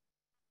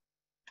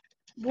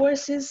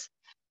 verses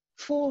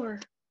 4.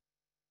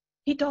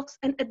 He talks,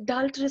 an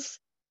adulteress.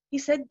 He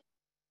said,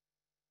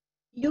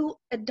 you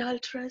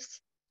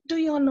adulteress, do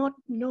you not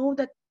know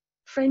that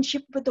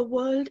friendship with the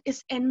world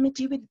is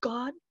enmity with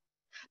God?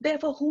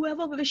 Therefore,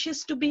 whoever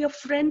wishes to be a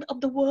friend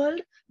of the world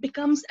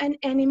becomes an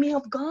enemy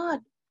of God.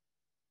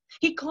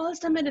 He calls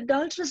them an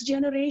adulterous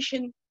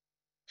generation.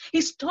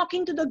 He's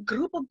talking to the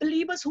group of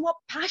believers who are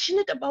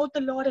passionate about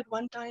the Lord at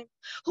one time,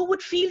 who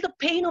would feel the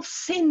pain of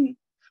sin,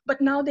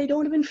 but now they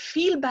don't even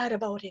feel bad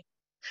about it.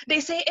 They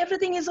say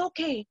everything is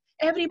okay.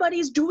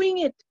 Everybody's doing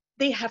it.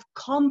 They have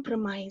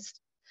compromised.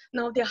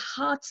 Now their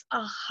hearts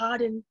are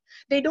hardened.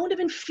 They don't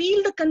even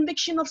feel the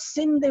conviction of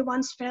sin they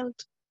once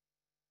felt.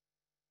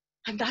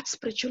 And that's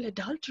spiritual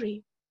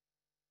adultery.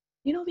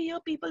 You know, we hear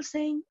people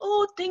saying,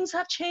 oh, things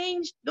have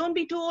changed. Don't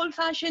be too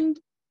old-fashioned.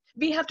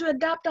 We have to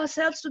adapt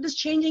ourselves to these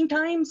changing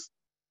times.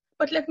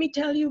 But let me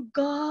tell you,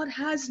 God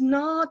has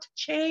not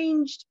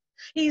changed.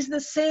 He's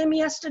the same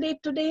yesterday,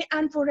 today,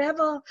 and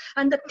forever.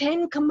 And the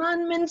 10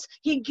 commandments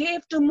he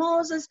gave to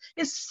Moses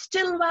is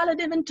still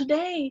valid even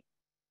today.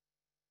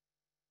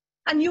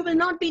 And you will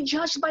not be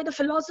judged by the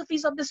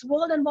philosophies of this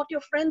world and what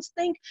your friends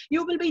think.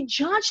 You will be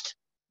judged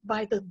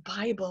by the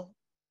Bible.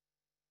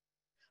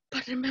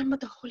 But remember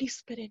the Holy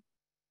Spirit.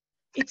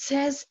 It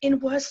says in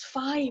verse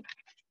 5,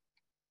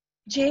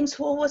 James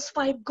 4 verse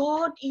 5,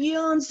 God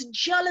yearns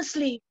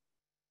jealously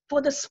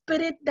for the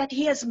Spirit that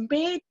he has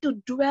made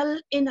to dwell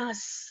in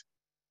us.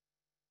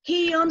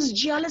 He yearns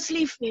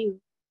jealously for you.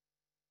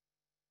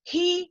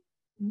 He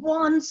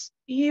wants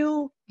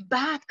you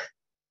back.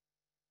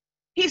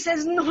 He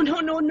says, no, no,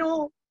 no,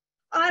 no.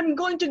 I'm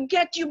going to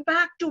get you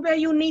back to where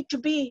you need to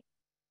be.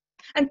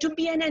 And to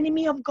be an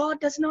enemy of God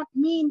does not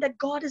mean that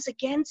God is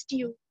against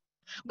you.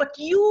 But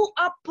you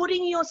are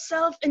putting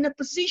yourself in a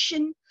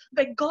position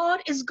where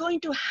God is going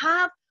to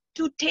have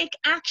to take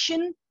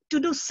action to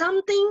do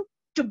something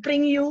to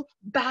bring you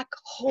back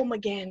home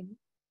again.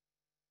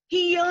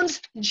 He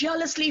yearns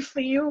jealously for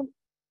you.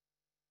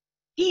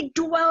 He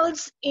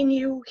dwells in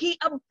you. He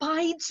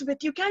abides with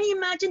you. Can you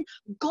imagine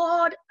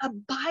God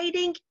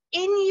abiding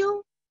in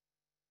you?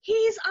 He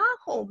is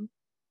our home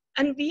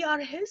and we are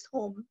his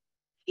home.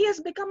 He has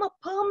become a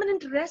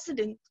permanent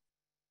resident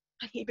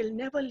and he will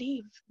never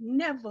leave,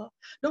 never.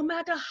 No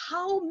matter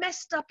how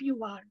messed up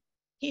you are,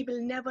 he will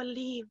never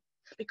leave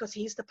because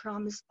he is the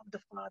promise of the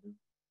Father.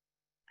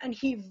 And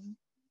he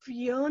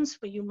yearns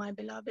for you, my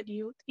beloved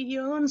youth. He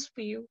yearns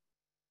for you.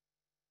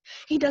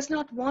 He does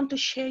not want to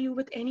share you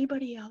with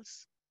anybody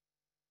else.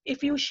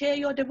 If you share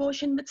your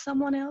devotion with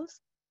someone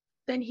else,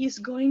 then he's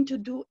going to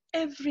do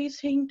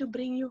everything to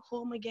bring you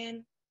home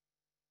again.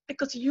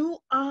 Because you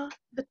are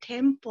the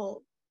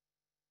temple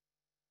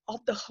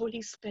of the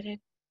Holy Spirit.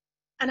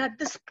 And at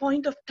this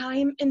point of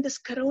time in this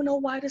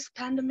coronavirus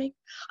pandemic,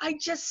 I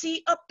just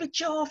see a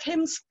picture of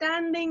him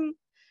standing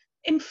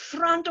in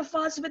front of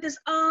us with his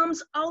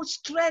arms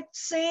outstretched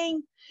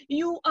saying,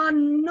 you are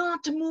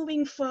not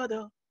moving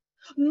further.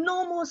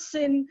 No more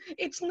sin.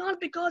 It's not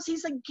because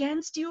he's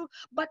against you,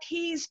 but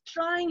he is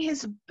trying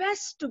his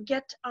best to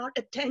get our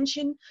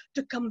attention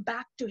to come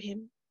back to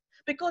him.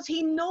 Because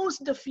he knows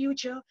the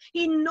future.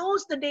 He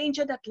knows the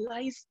danger that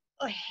lies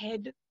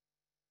ahead.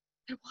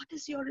 And what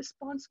is your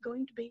response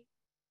going to be?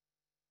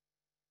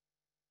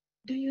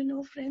 Do you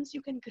know, friends,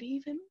 you can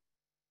grieve him?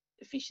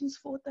 Ephesians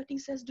 4:30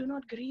 says, do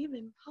not grieve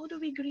him. How do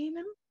we grieve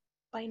him?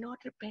 By not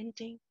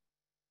repenting.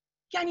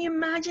 Can you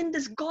imagine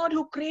this God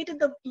who created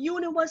the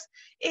universe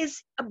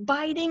is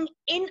abiding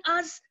in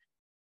us?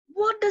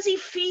 What does he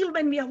feel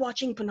when we are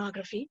watching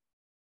pornography?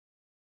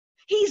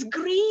 He's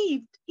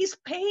grieved, he's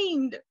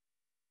pained.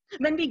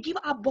 When we give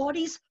our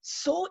bodies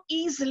so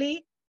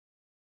easily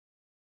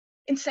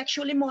in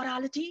sexual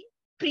immorality,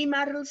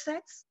 premarital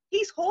sex,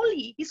 he's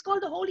holy. He's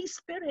called the Holy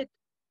Spirit.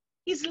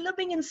 He's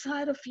living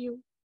inside of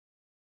you.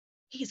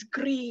 He's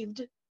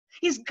grieved.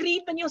 He's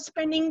grieved when you're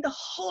spending the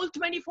whole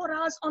 24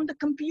 hours on the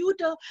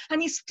computer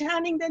and he's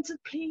standing there and says,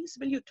 please,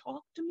 will you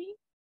talk to me?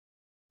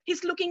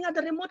 He's looking at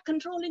the remote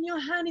control in your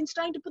hand. He's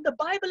trying to put the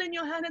Bible in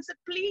your hand and say,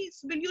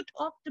 please, will you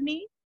talk to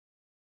me?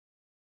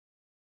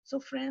 So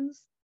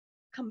friends,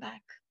 come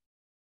back.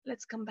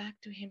 Let's come back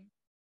to him.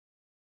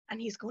 And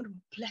he's going to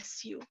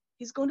bless you.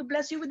 He's going to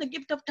bless you with the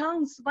gift of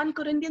tongues. 1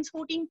 Corinthians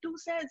 14:2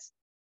 says,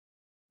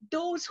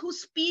 those who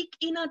speak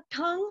in a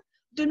tongue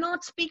do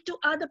not speak to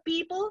other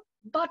people,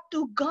 but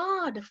to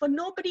God, for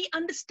nobody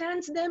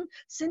understands them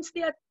since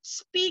they are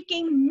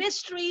speaking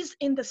mysteries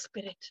in the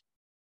Spirit.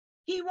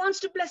 He wants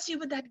to bless you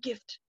with that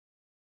gift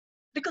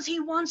because he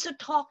wants to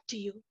talk to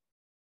you.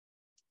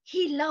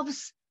 He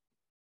loves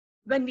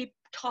when we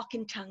talk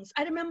in tongues.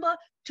 I remember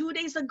 2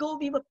 days ago,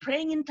 we were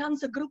praying in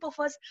tongues, a group of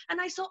us,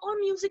 and I saw all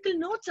musical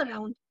notes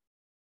around.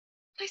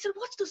 I said,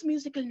 what's those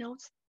musical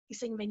notes? He's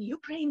saying, when you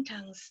pray in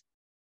tongues,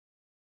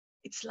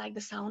 it's like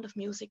the sound of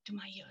music to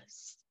my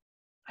ears.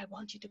 I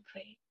want you to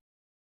pray.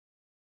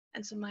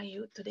 And so my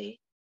youth, today,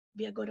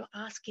 we are going to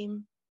ask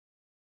him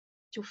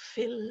to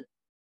fill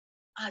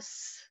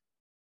us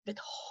with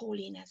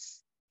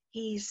holiness.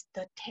 He is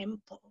the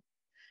temple.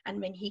 And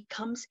when he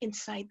comes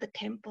inside the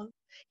temple,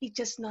 he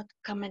just not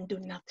come and do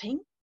nothing.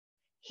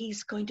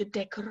 He's going to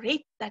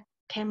decorate that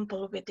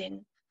temple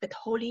within with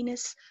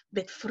holiness,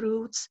 with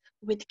fruits,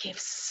 with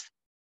gifts.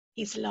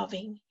 He's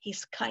loving,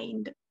 he's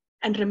kind.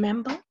 And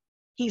remember,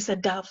 he's a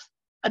dove.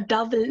 A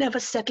dove will never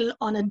settle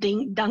on a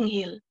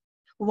dunghill.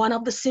 One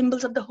of the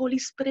symbols of the Holy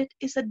Spirit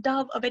is a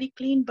dove, a very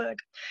clean bird.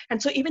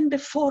 And so even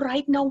before,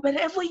 right now,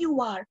 wherever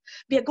you are,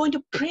 we are going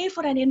to pray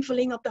for an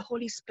infilling of the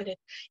Holy Spirit.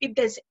 If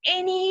there's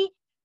any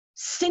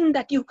sin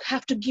that you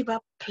have to give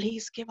up,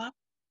 please give up.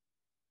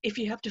 If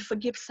you have to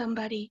forgive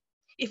somebody,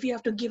 if you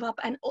have to give up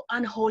an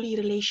unholy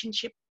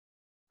relationship,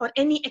 or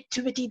any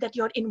activity that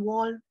you're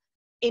involved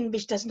in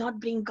which does not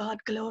bring God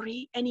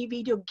glory, any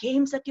video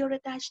games that you're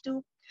attached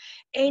to,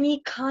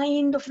 any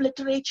kind of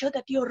literature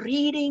that you're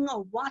reading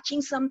or watching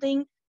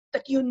something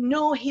that you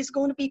know he's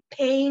going to be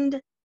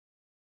pained,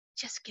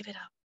 just give it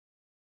up,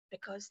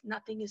 because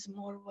nothing is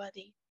more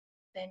worthy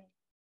than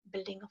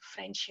building a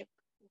friendship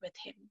with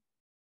him.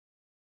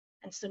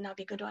 And so now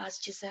we're going to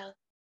ask Giselle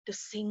to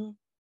sing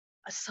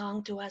a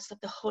song to us of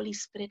the Holy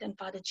Spirit, and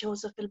Father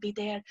Joseph will be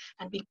there,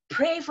 and we'll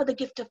pray for the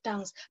gift of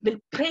tongues. We'll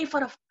pray for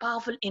a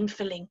powerful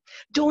infilling.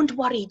 Don't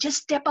worry, just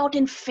step out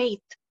in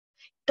faith.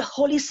 The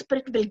Holy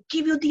Spirit will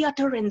give you the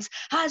utterance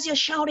as you're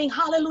shouting,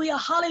 hallelujah,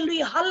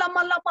 hallelujah,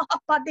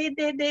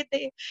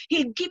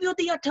 he'll give you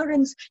the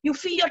utterance. You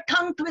feel your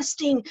tongue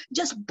twisting,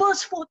 just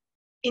burst forth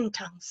in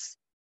tongues.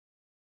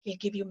 He'll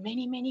give you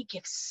many, many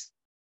gifts.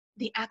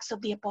 The acts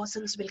of the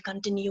apostles will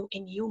continue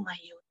in you, my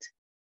youth.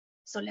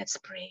 So let's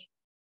pray.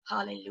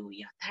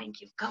 Hallelujah.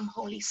 Thank you. Come,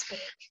 Holy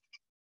Spirit.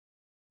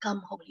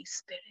 Come, Holy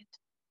Spirit.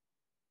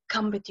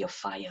 Come with your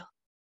fire.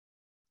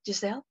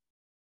 Giselle?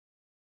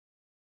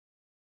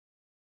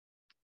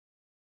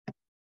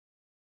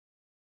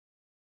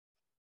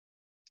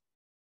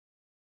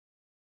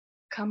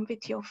 Come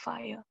with your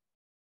fire.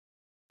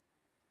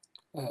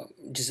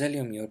 Giselle,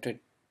 you're muted.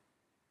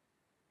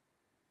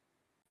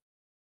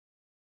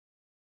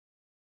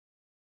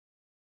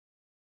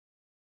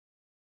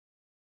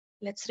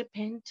 Let's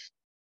repent.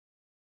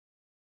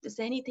 Is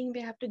there anything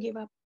we have to give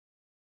up?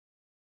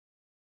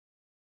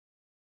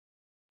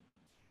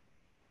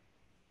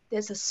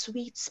 There's a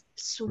sweet.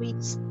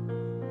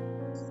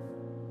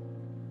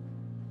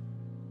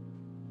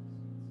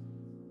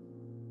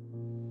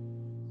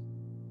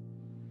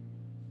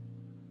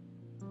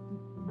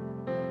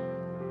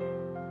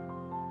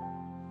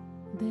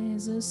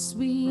 There's a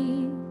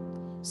sweet,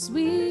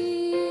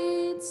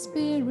 sweet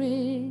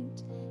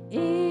spirit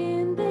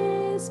in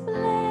this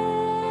place,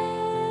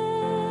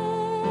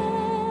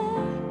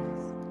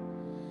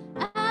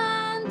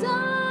 and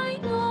I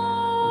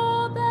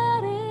know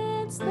that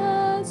it's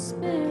the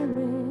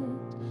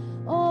Spirit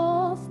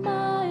of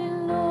my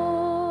Lord.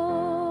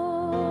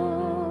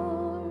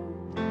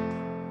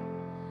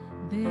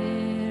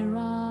 There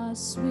are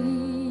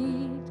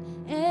sweet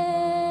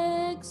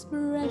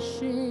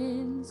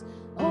expressions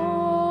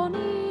on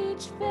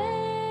each face,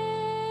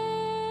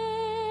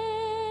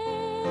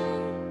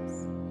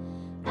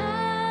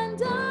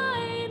 and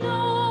I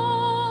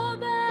know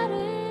that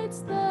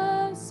it's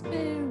the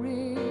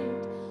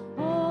Spirit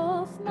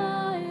of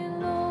my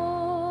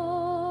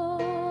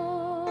Lord.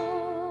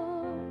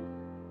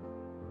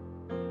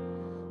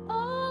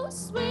 Oh,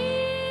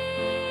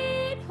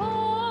 sweet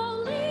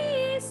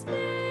Holy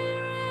Spirit,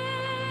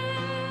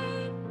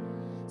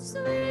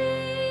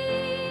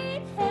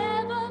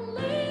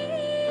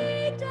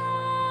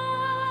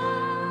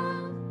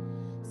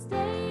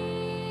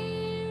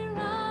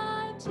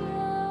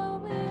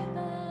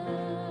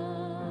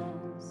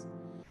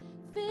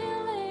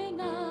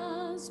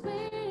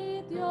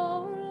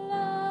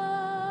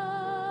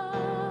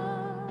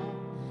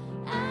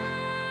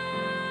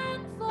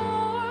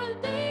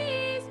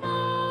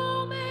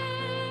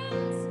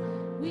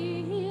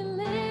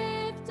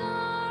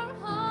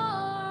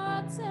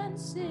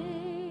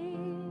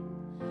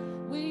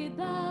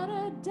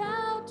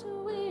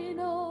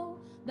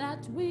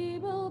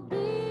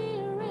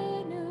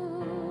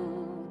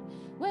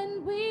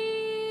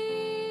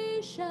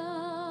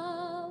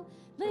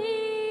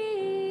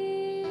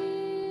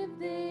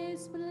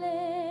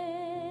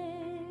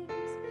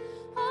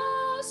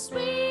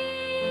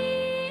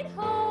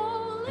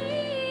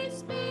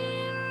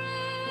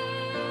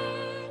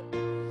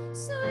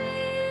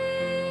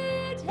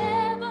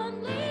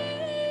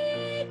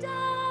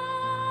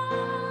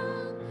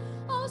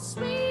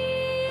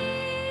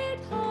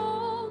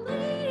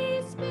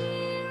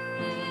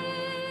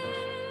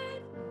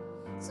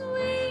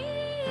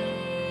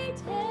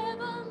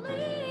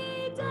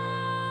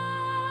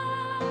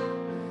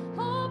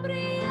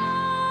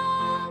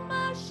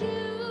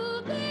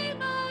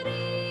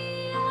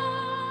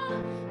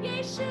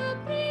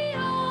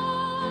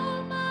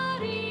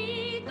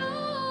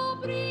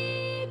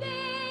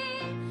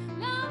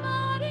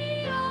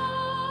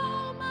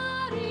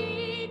 Holy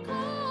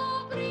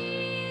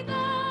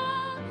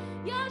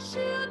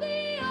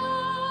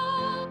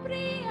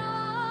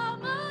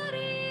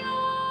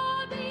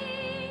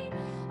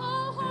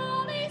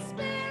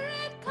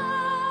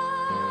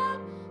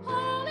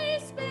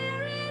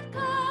Spirit,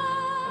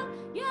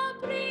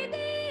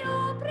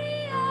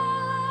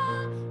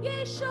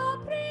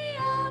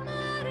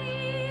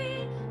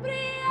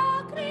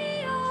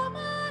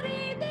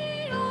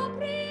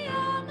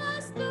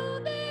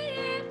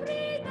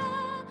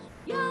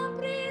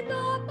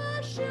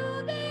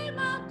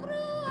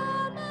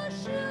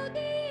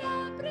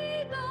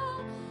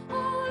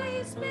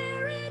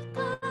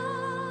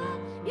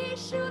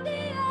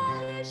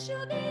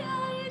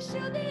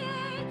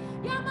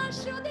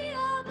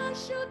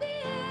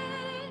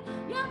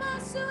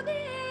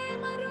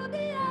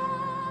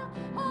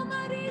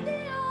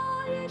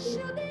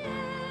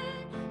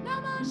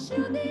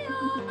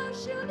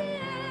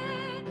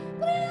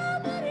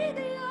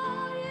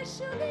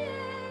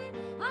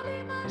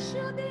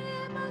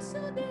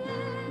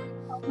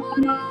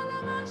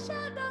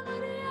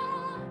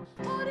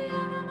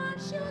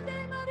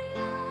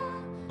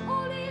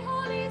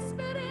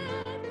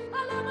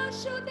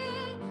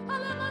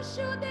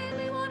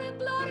 we want to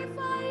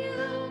glorify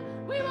you.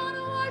 We want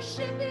to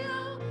worship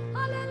you.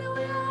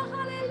 Hallelujah,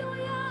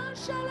 hallelujah.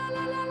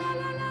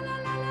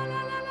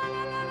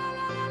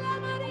 Shala-la-la-la-la-la-la-la-la-la-la-la-la-la-la-la-la-la-la-la,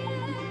 Maria.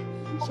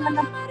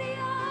 Shala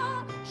Maria,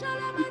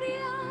 Shala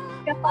Maria.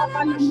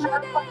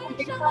 Alamashude,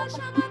 Shama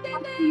Shama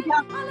Dede.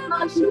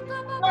 Alamashuka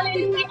Baba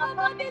Dida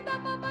Baba Dida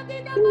Baba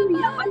Dida Baba.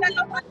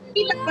 Hallelujah,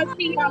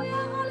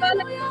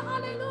 hallelujah,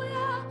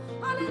 hallelujah.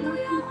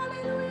 Hallelujah,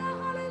 hallelujah,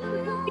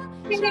 hallelujah.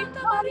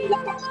 Shanta Maria,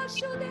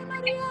 Lamashude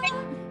Maria.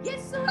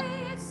 Yesue,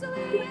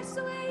 Yesue,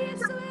 Yesue,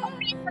 Yesue.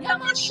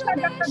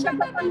 Yamashude,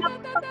 Shanta Baba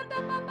Dada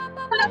Baba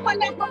Baba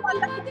Dida Baba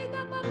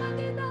Dida Baba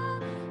Dida.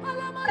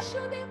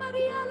 Alamashude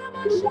Maria,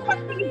 Lamashude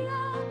Maria.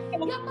 Ya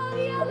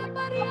Maria, la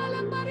Maria,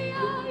 la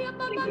Maria. Ya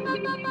Baba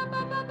Baba Baba Baba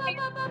Baba Baba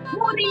Ya Baba Baba Baba.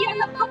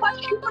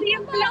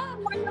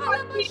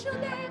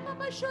 Alamashude,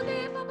 Mama Shude,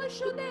 Mama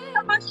Shude.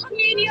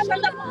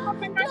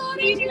 Alamashude.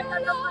 Glory to you,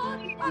 Lord.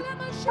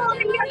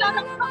 Alamashude Maria, la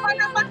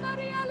Maria, la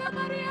Maria, la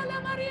Maria, la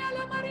Maria,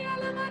 la Maria,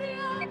 la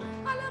Maria.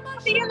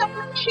 Alamashude,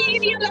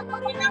 Alamashude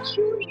Maria.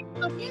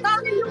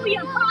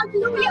 Hallelujah,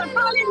 hallelujah,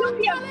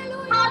 hallelujah,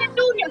 hallelujah,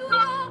 hallelujah,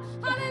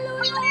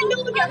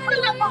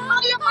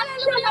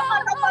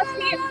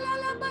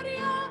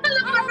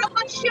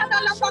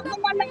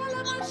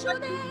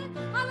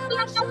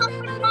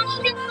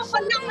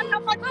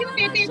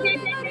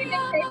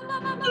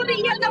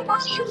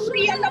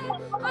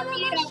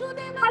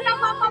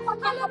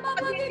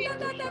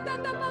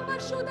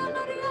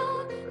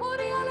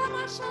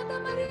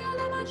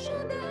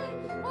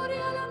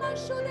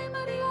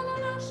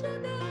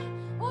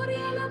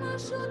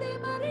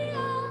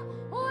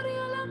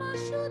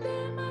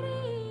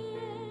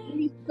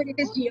 Holy Spirit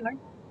is here.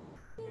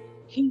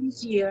 He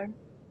is here.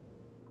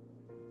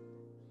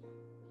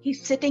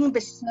 He's sitting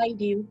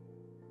beside you,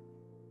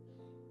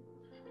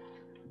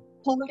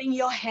 holding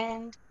your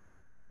hand.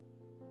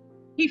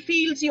 He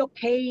feels your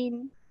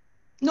pain.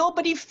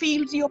 Nobody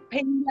feels your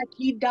pain like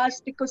he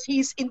does because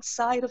he's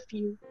inside of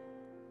you.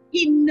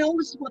 He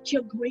knows what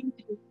you're going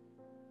through.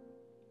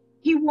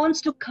 He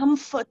wants to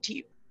comfort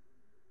you.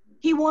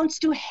 He wants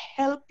to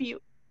help you.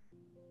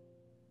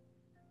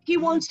 He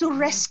wants to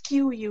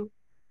rescue you.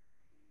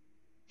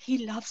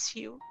 He loves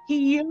you.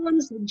 He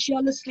yearns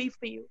jealously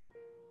for you.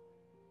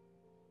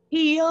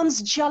 He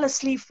yearns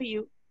jealously for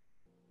you.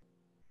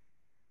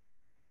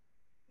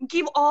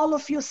 Give all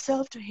of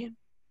yourself to him.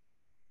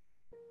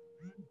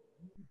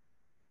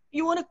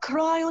 You want to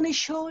cry on his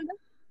shoulder?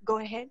 Go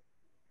ahead.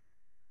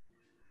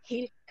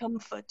 He'll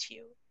comfort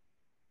you.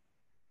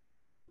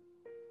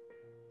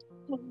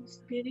 Holy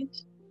Spirit,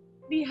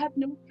 we have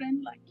no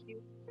friend like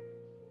you.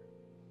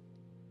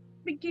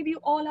 We give you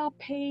all our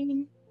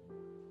pain.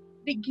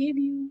 We give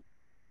you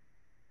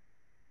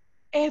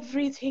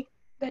everything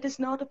that is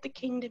not of the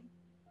kingdom.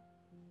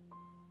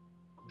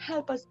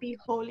 Help us be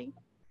holy.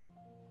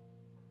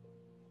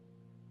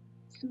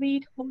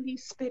 Sweet Holy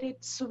Spirit,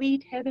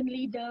 sweet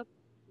heavenly dove,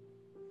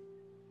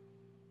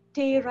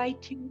 stay right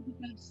here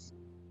with us.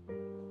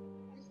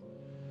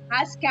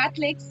 As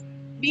Catholics,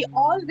 we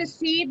all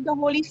receive the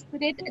Holy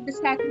Spirit at the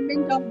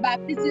sacrament of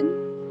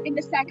baptism, in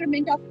the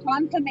sacrament of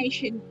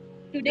confirmation.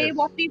 Today, Yes.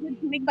 what we were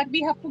doing, but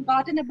we have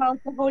forgotten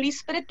about the Holy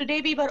Spirit.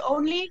 Today, we were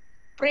only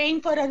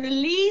praying for a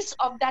release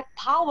of that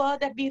power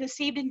that we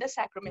received in the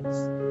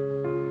sacraments.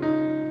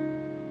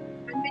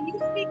 And when you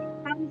speak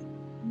in tongues,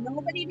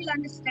 nobody will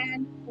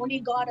understand, only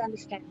God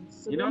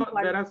understands. So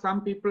There are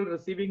some people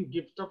receiving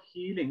gift of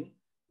healing,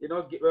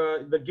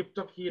 the gift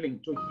of healing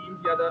to heal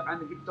the other,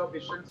 and gift of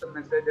visions and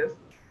messages.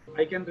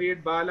 I can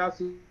read Bala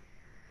Sindhu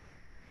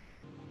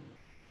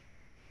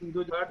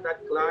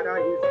that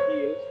Clara is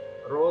healed,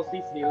 Rose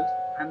is healed,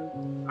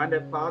 and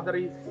a father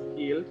is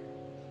healed.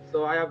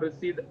 So I have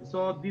received.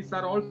 So these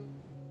are all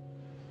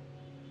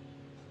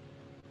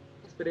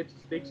Spirit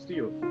speaks to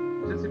you.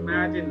 Just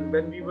imagine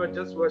when we were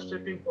just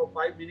worshiping for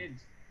 5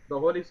 minutes, the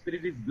Holy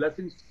Spirit is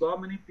blessing so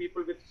many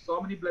people with so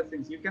many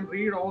blessings. You can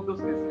read all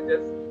those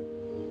messages.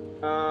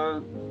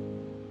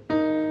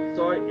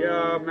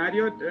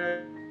 Marriott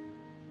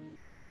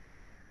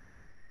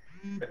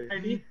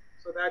ID,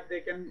 so that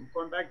they can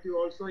contact you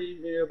also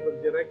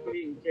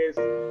directly in case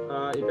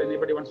if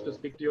anybody wants to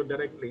speak to you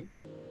directly.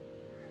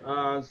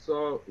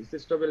 So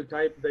sister will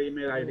type the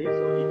email ID,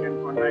 so you can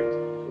contact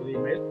through the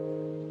email.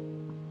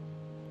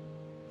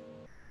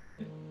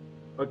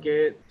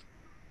 Okay.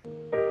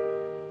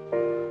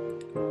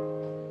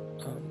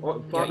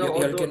 Father,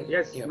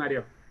 yes, yeah.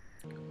 Mario.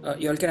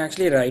 You all can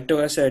actually write to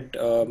us at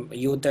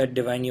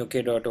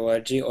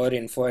youth@divineuk.org or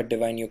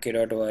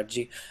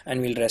info@divineuk.org,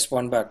 and we'll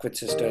respond back with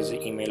sister's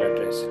email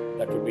address.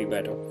 That would be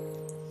better.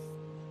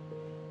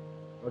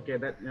 Okay,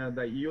 that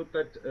the youth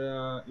is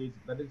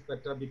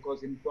better,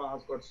 because info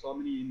has got so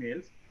many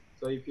emails.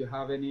 So if you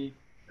have any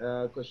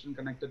question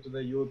connected to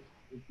the youth,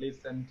 please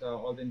send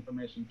all the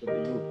information to the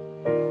youth.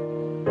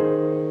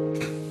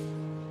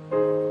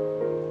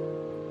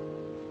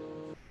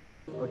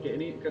 Okay,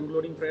 any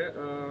concluding prayer,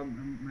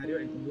 Mario?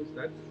 I suppose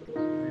that's supposed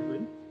to be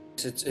doing.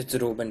 It's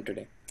Ruben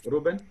today.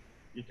 Ruben,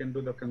 you can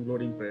do the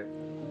concluding prayer.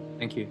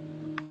 Thank you.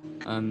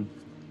 In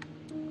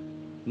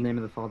the name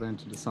of the Father, and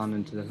to the Son,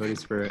 and to the Holy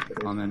Spirit.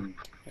 Amen.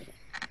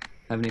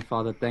 Heavenly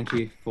Father, thank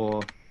you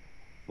for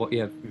what you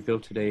have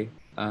revealed today,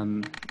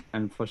 and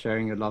for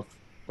sharing your love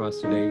for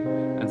us today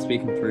and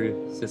speaking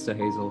through Sister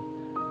Hazel.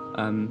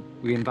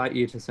 We invite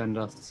you to send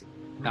us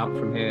out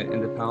from here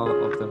in the power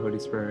of the Holy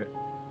Spirit.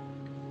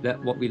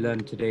 Let what we learn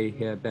today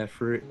here bear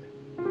fruit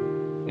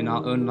in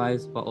our own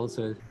lives, but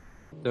also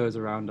those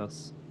around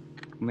us.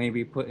 May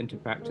we put into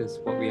practice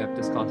what we have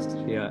discussed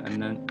here,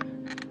 and then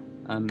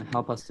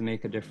help us to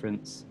make a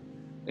difference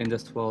in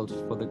this world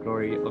for the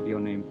glory of your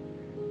name.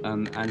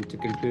 And to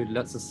conclude,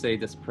 let's just say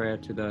this prayer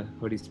to the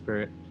Holy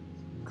Spirit.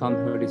 Come,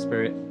 Holy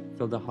Spirit,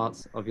 fill the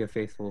hearts of your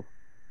faithful,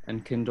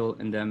 and kindle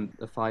in them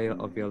the fire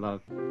of your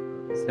love.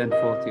 Send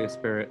forth your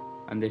Spirit,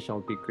 and they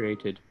shall be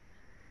created,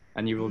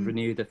 and you will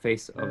renew the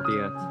face of the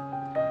earth.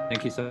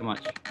 Thank you so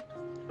much.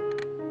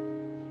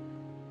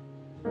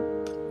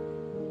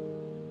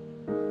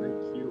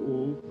 Thank you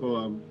all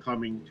for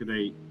coming to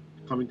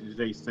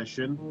today's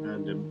session,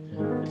 and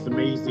it's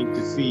amazing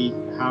to see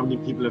how many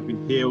people have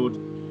been healed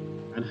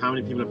and how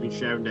many people have been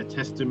sharing their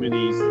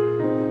testimonies.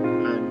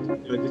 And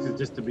this is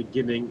just the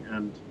beginning,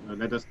 and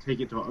let us take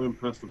it to our own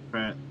personal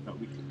prayer that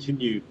we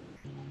continue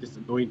this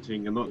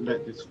anointing and not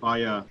let this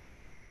fire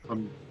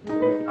come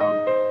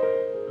down.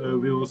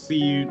 We will see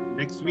you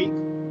next week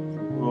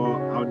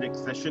for our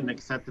next session,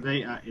 next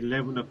Saturday at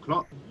 11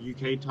 o'clock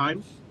UK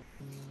time.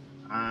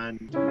 And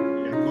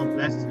yeah, God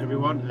bless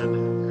everyone, and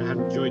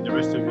enjoy the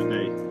rest of your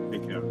day.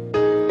 Take care.